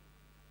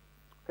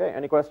 Okay,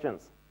 any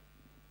questions?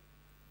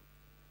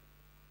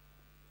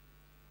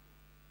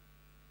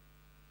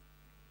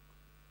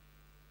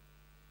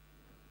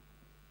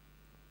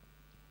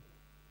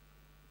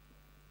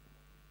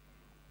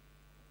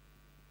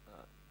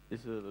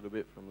 This is a little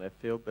bit from left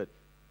field, but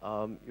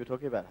you're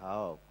talking about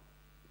how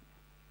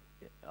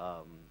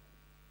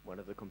one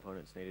of the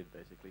components needed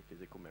basically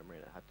physical memory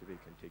and it had to be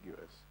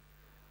contiguous.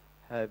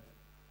 Have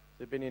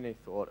there been any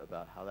thought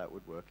about how that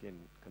would work in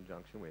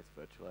conjunction with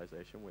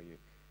virtualization, where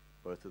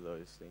both of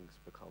those things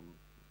become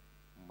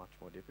much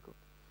more difficult?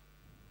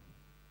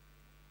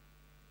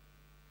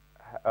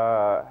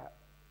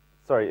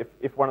 Sorry,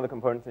 if one of the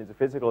components needs a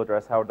physical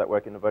address, how would that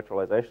work in a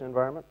virtualization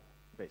environment?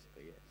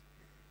 Basically, yes.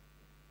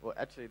 Well,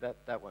 actually,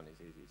 that one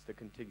is easy. It's the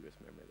contiguous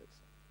memory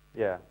that's...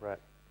 Yeah, right.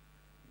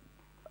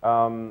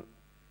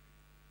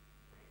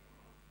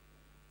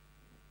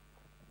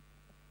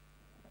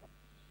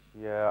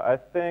 Yeah, I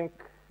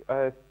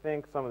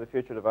think some of the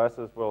future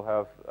devices will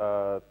have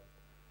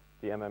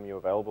the MMU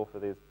available for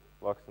these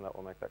blocks, and that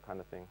will make that kind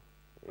of thing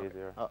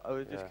easier. Okay. I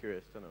was just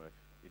curious to know if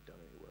you'd done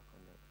any work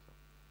on that. So.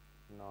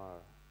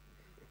 No.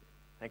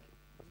 Thank you.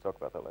 Let's talk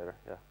about that later,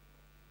 yeah.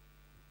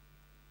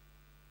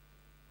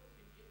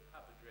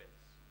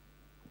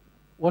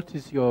 What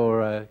is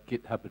your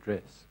GitHub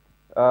address?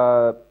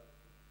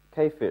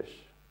 Kfish.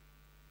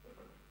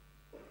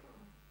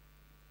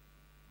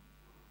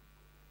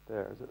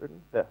 There, is it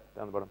written? There,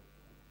 down the bottom.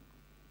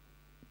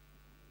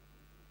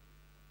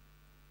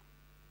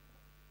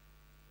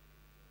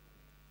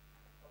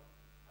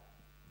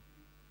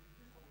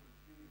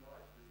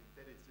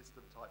 Embedded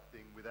system type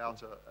thing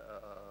without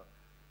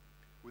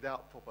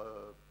without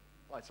proper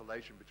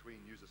isolation between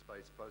user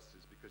space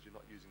processes, because you're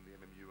not using the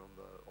MMU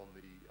on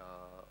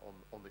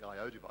the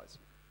I/O device.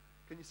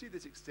 Can you see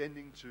this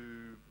extending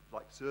to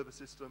like server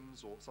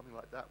systems or something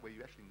like that, where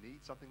you actually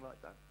need something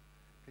like that?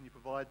 can you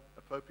provide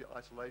appropriate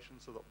isolation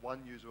so that one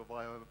user of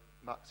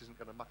IOMux isn't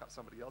going to muck up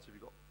somebody else if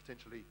you've got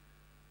potentially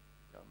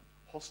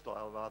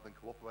hostile rather than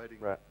cooperating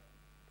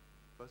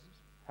processes?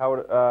 How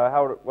would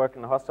it work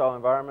in a hostile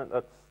environment?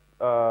 That's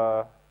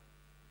a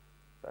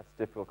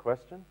difficult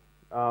question.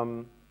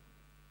 No,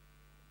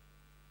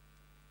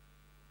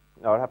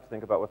 I'd have to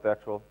think about what the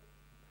actual,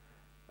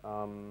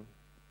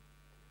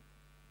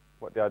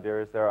 what the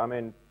idea is there. I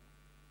mean,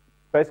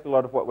 basically a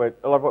lot of what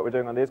we're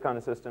doing on these kind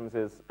of systems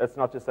is, it's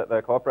not just that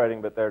they're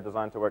cooperating, but they're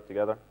designed to work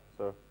together.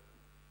 So,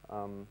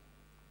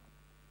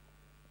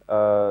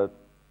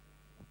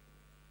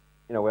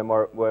 you know, we're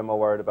more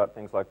worried about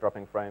things like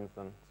dropping frames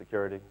than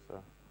security.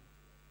 So,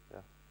 yeah.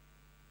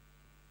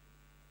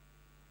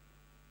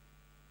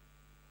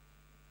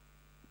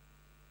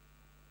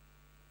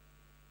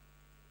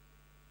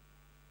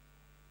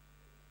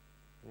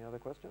 Any other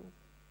questions?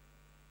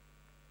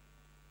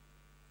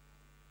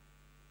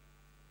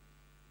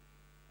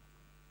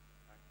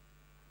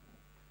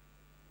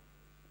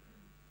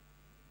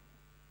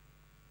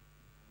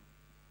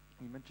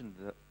 You mentioned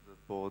that the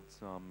boards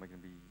are going to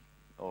be,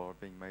 or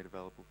being made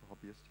available for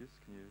hobbyist use.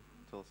 Can you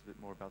tell us a bit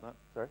more about that?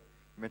 Sorry?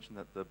 You mentioned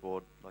that the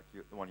board, like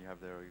the one you have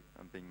there,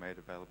 are being made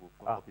available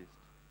for hobbyists use.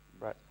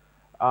 Right.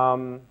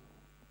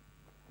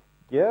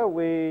 Yeah,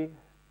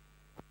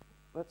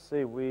 let's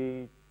see,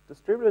 we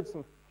distributed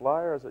some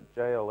flyers at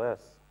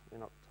JLS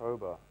in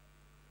October.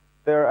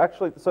 They're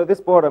actually, so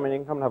this board, I mean, you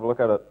can come and have a look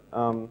at it.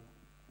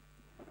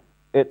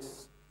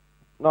 It's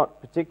not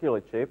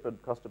particularly cheap.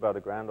 It cost about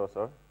 $1,000 or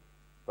so.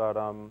 But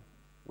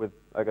with,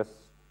 I guess,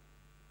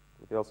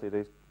 with the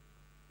LCD,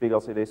 big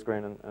LCD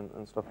screen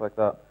and stuff like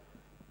that.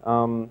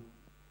 But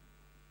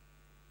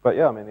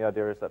yeah, I mean, the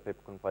idea is that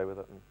people can play with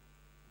it and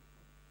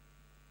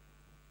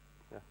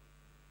yeah,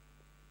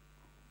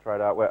 try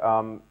it out.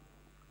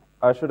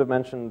 I should have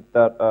mentioned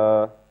that.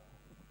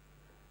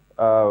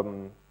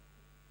 So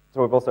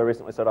we've also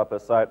recently set up a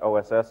site,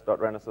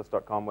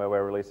 oss.renesys.com, where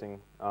we're releasing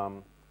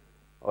all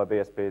our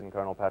BSPs and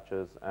kernel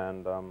patches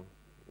and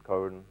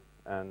code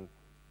and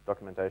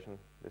documentation,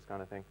 this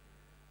kind of thing.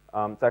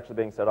 It's actually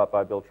being set up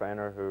by Bill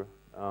Traynor, who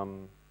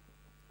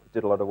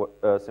did a lot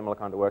of similar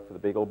kind of work for the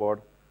Beagle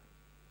board.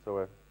 So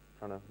we're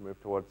trying to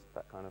move towards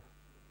that kind of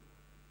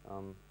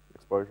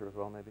exposure as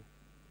well, maybe.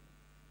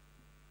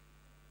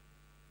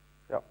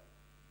 Yeah.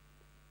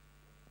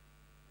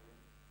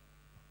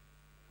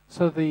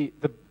 So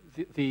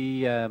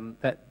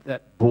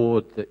that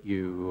board that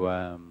you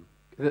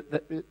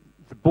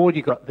the board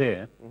you got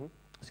there,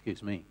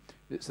 excuse me,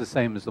 it's the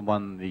same as the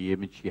one, the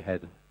image you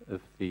had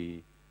of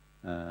the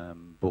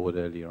board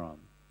earlier on.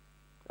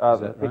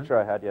 The picture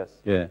I had, yes.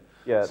 Yeah.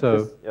 Yeah.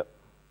 So, yep.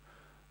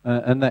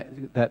 And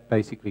that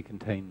basically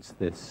contains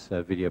this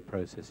video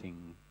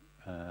processing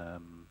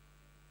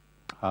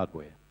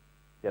hardware.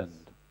 Yes.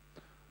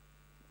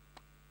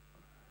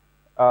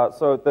 And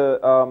so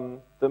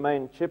the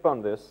main chip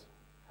on this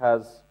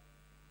has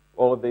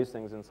all of these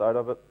things inside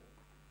of it.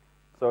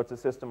 So it's a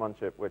system on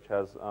chip which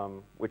has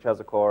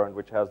a core and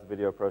which has the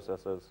video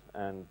processors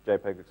and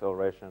JPEG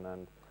acceleration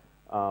and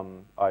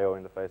I/O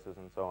interfaces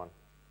and so on.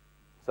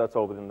 So that's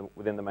all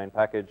within the main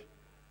package.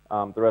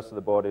 The rest of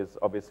the board is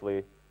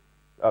obviously,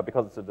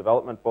 because it's a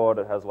development board,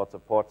 it has lots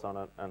of ports on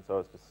it, and so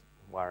it's just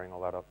wiring all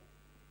that up.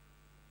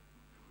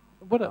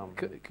 What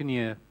can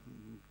you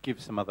give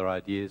some other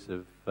ideas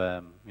of,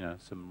 you know,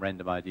 some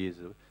random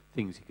ideas of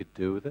things you could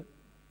do with it?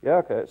 Yeah.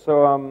 Okay.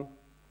 So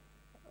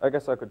I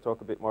guess I could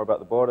talk a bit more about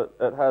the board.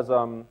 It has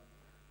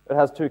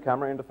two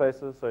camera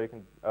interfaces, so you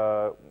can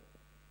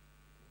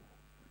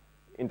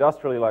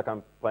industrially, like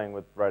I'm playing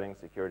with writing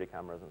security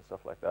cameras and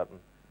stuff like that.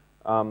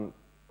 And,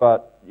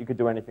 but you could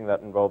do anything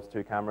that involves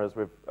two cameras.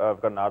 I've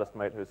got an artist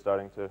mate who's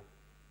starting to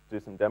do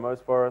some demos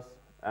for us,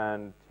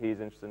 and he's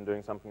interested in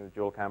doing something with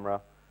dual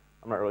camera.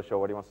 I'm not really sure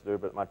what he wants to do,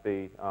 but it might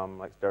be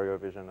like stereo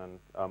vision and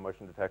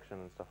motion detection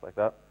and stuff like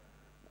that.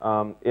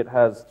 It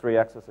has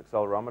 3-axis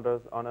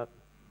accelerometers on it,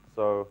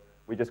 so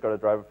we just got a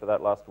driver for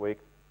that last week,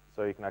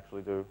 so you can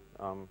actually do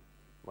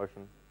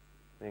motion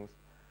things.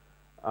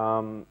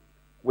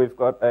 We've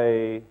got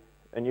a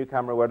new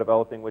camera we're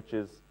developing, which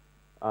is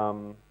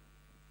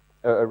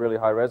a really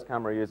high-res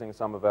camera using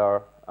some of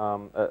our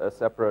a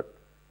separate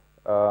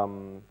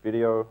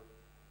video,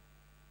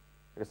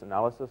 I guess,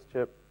 analysis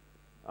chip,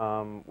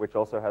 which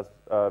also has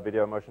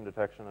video motion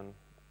detection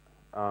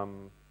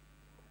and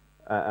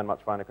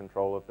much finer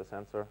control of the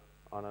sensor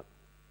on it.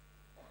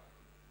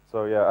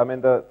 So yeah, I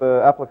mean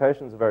the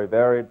applications are very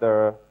varied.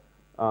 There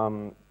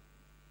are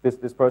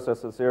this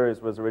processor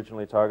series was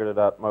originally targeted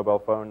at mobile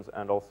phones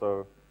and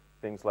also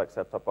things like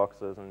set-top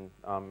boxes and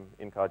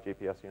in-car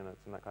GPS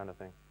units and that kind of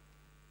thing.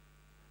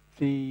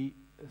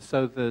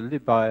 So the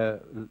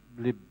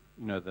you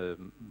know, the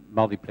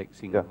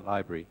multiplexing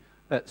library,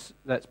 that's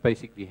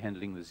basically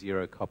handling the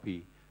zero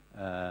copy,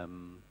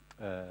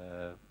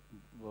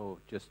 or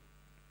just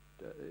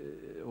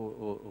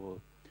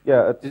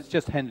yeah, it's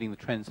just handling the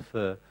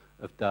transfer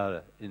of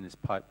data in this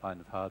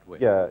pipeline of hardware.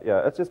 Yeah,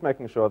 yeah, it's just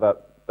making sure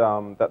that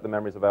that the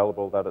memory is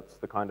available, that it's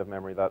the kind of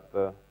memory that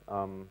the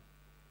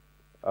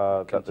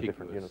that the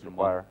different units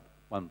require.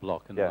 One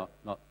block and Yeah.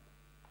 not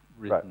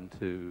written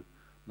to,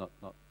 not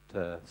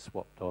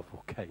swapped off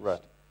or cached.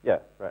 Right. Yeah.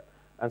 Right.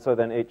 And so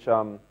then each,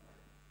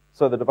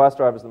 so the device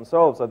drivers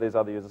themselves are these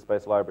other user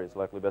space libraries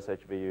like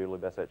libshveu,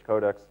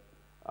 libscodecs,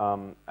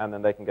 and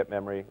then they can get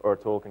memory, or a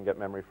tool can get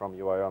memory from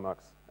UIOMux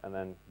and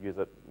then use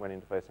it when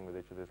interfacing with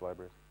each of these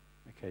libraries.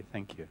 Okay.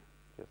 Thank you.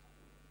 Yes.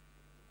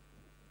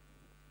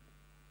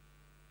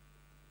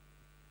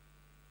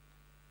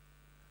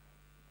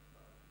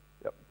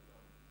 Yep.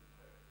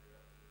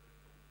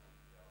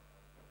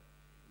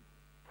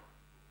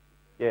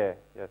 Yeah.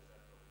 Yes.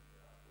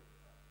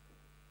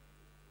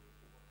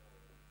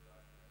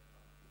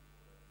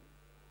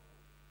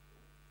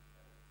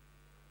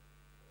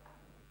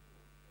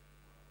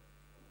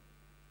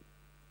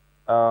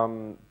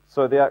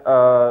 So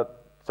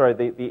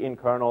the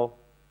in-kernel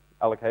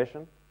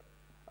allocation.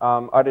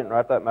 I didn't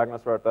write that.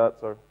 Magnus wrote that.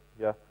 So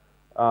yeah.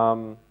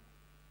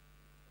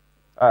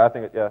 I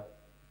think it. Yeah.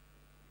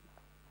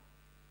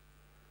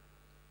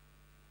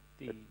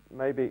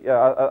 Maybe.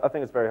 Yeah. I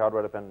think it's very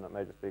hardware dependent. It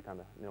may just be kind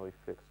of nearly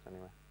fixed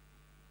anyway.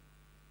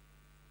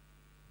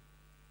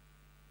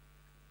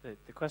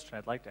 The question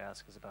I'd like to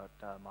ask is about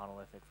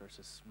monolithic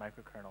versus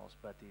microkernels,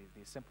 but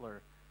the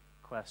simpler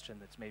question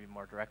that's maybe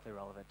more directly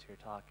relevant to your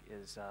talk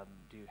is,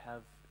 do you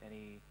have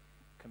any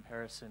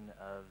comparison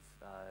of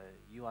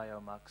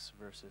UIOMux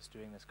versus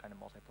doing this kind of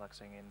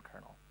multiplexing in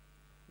kernel?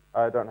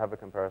 I don't have a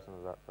comparison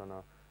of that, so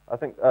no. I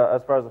think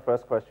as far as the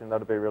first question, that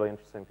would be a really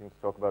interesting thing to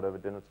talk about over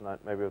dinner tonight,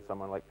 maybe with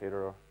someone like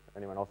Peter or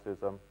anyone else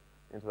who's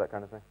into that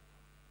kind of thing.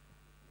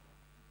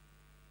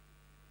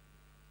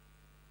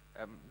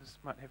 This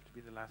might have to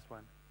be the last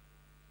one.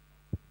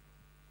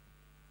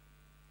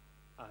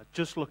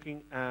 Just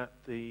looking at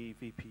the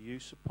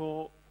VPU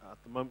support,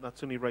 at the moment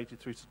that's only rated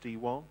through to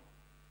D1.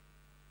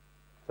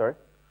 Sorry?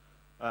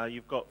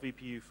 You've got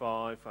VPU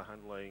 5 for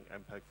handling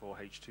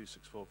MPEG-4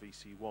 H.264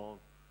 VC1.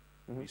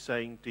 You're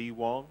saying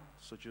D1,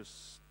 so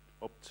just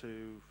up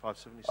to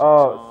 576.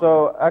 Oh,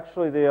 so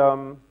actually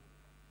the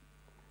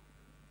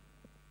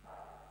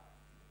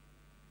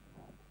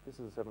this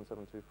is a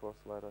 7724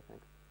 slide, I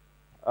think.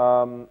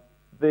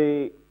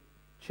 The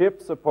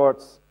chip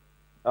supports.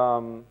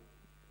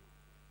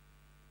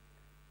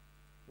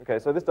 Okay,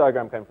 so this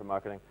diagram came from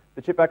marketing.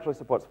 The chip actually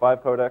supports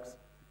 5 codecs.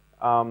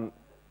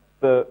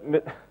 The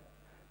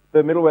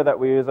middleware that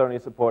we use only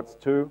supports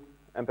 2,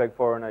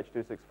 MPEG-4 and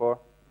H.264.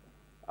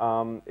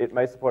 It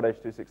may support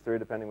H.263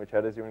 depending which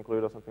headers you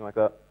include or something like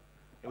that.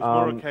 It was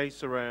more a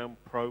case around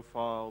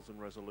profiles and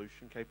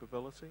resolution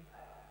capability.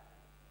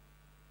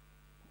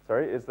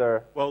 Sorry, is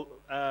there? Well,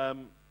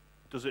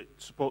 does it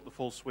support the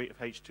full suite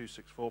of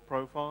H.264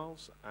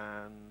 profiles?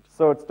 And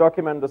so it's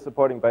documented as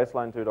supporting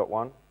baseline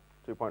 2.1.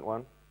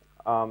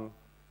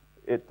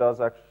 It does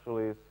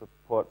actually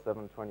support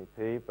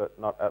 720p, but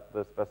not at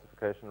the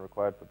specification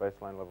required for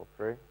baseline level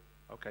 3.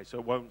 Okay, so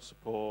it won't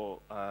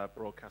support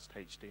broadcast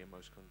HD in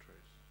most countries?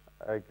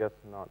 I guess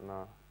not,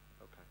 no.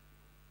 Okay.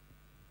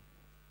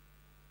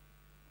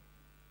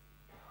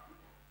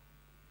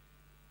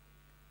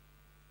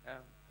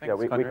 Yeah,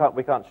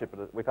 we can't ship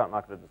it. We can't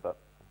market it as that.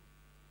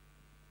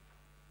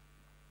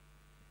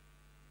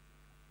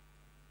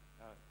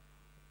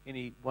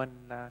 Any one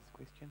last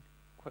question,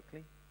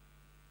 quickly?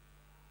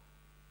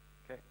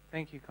 Okay,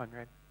 thank you,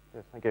 Conrad.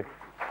 Yes, thank you.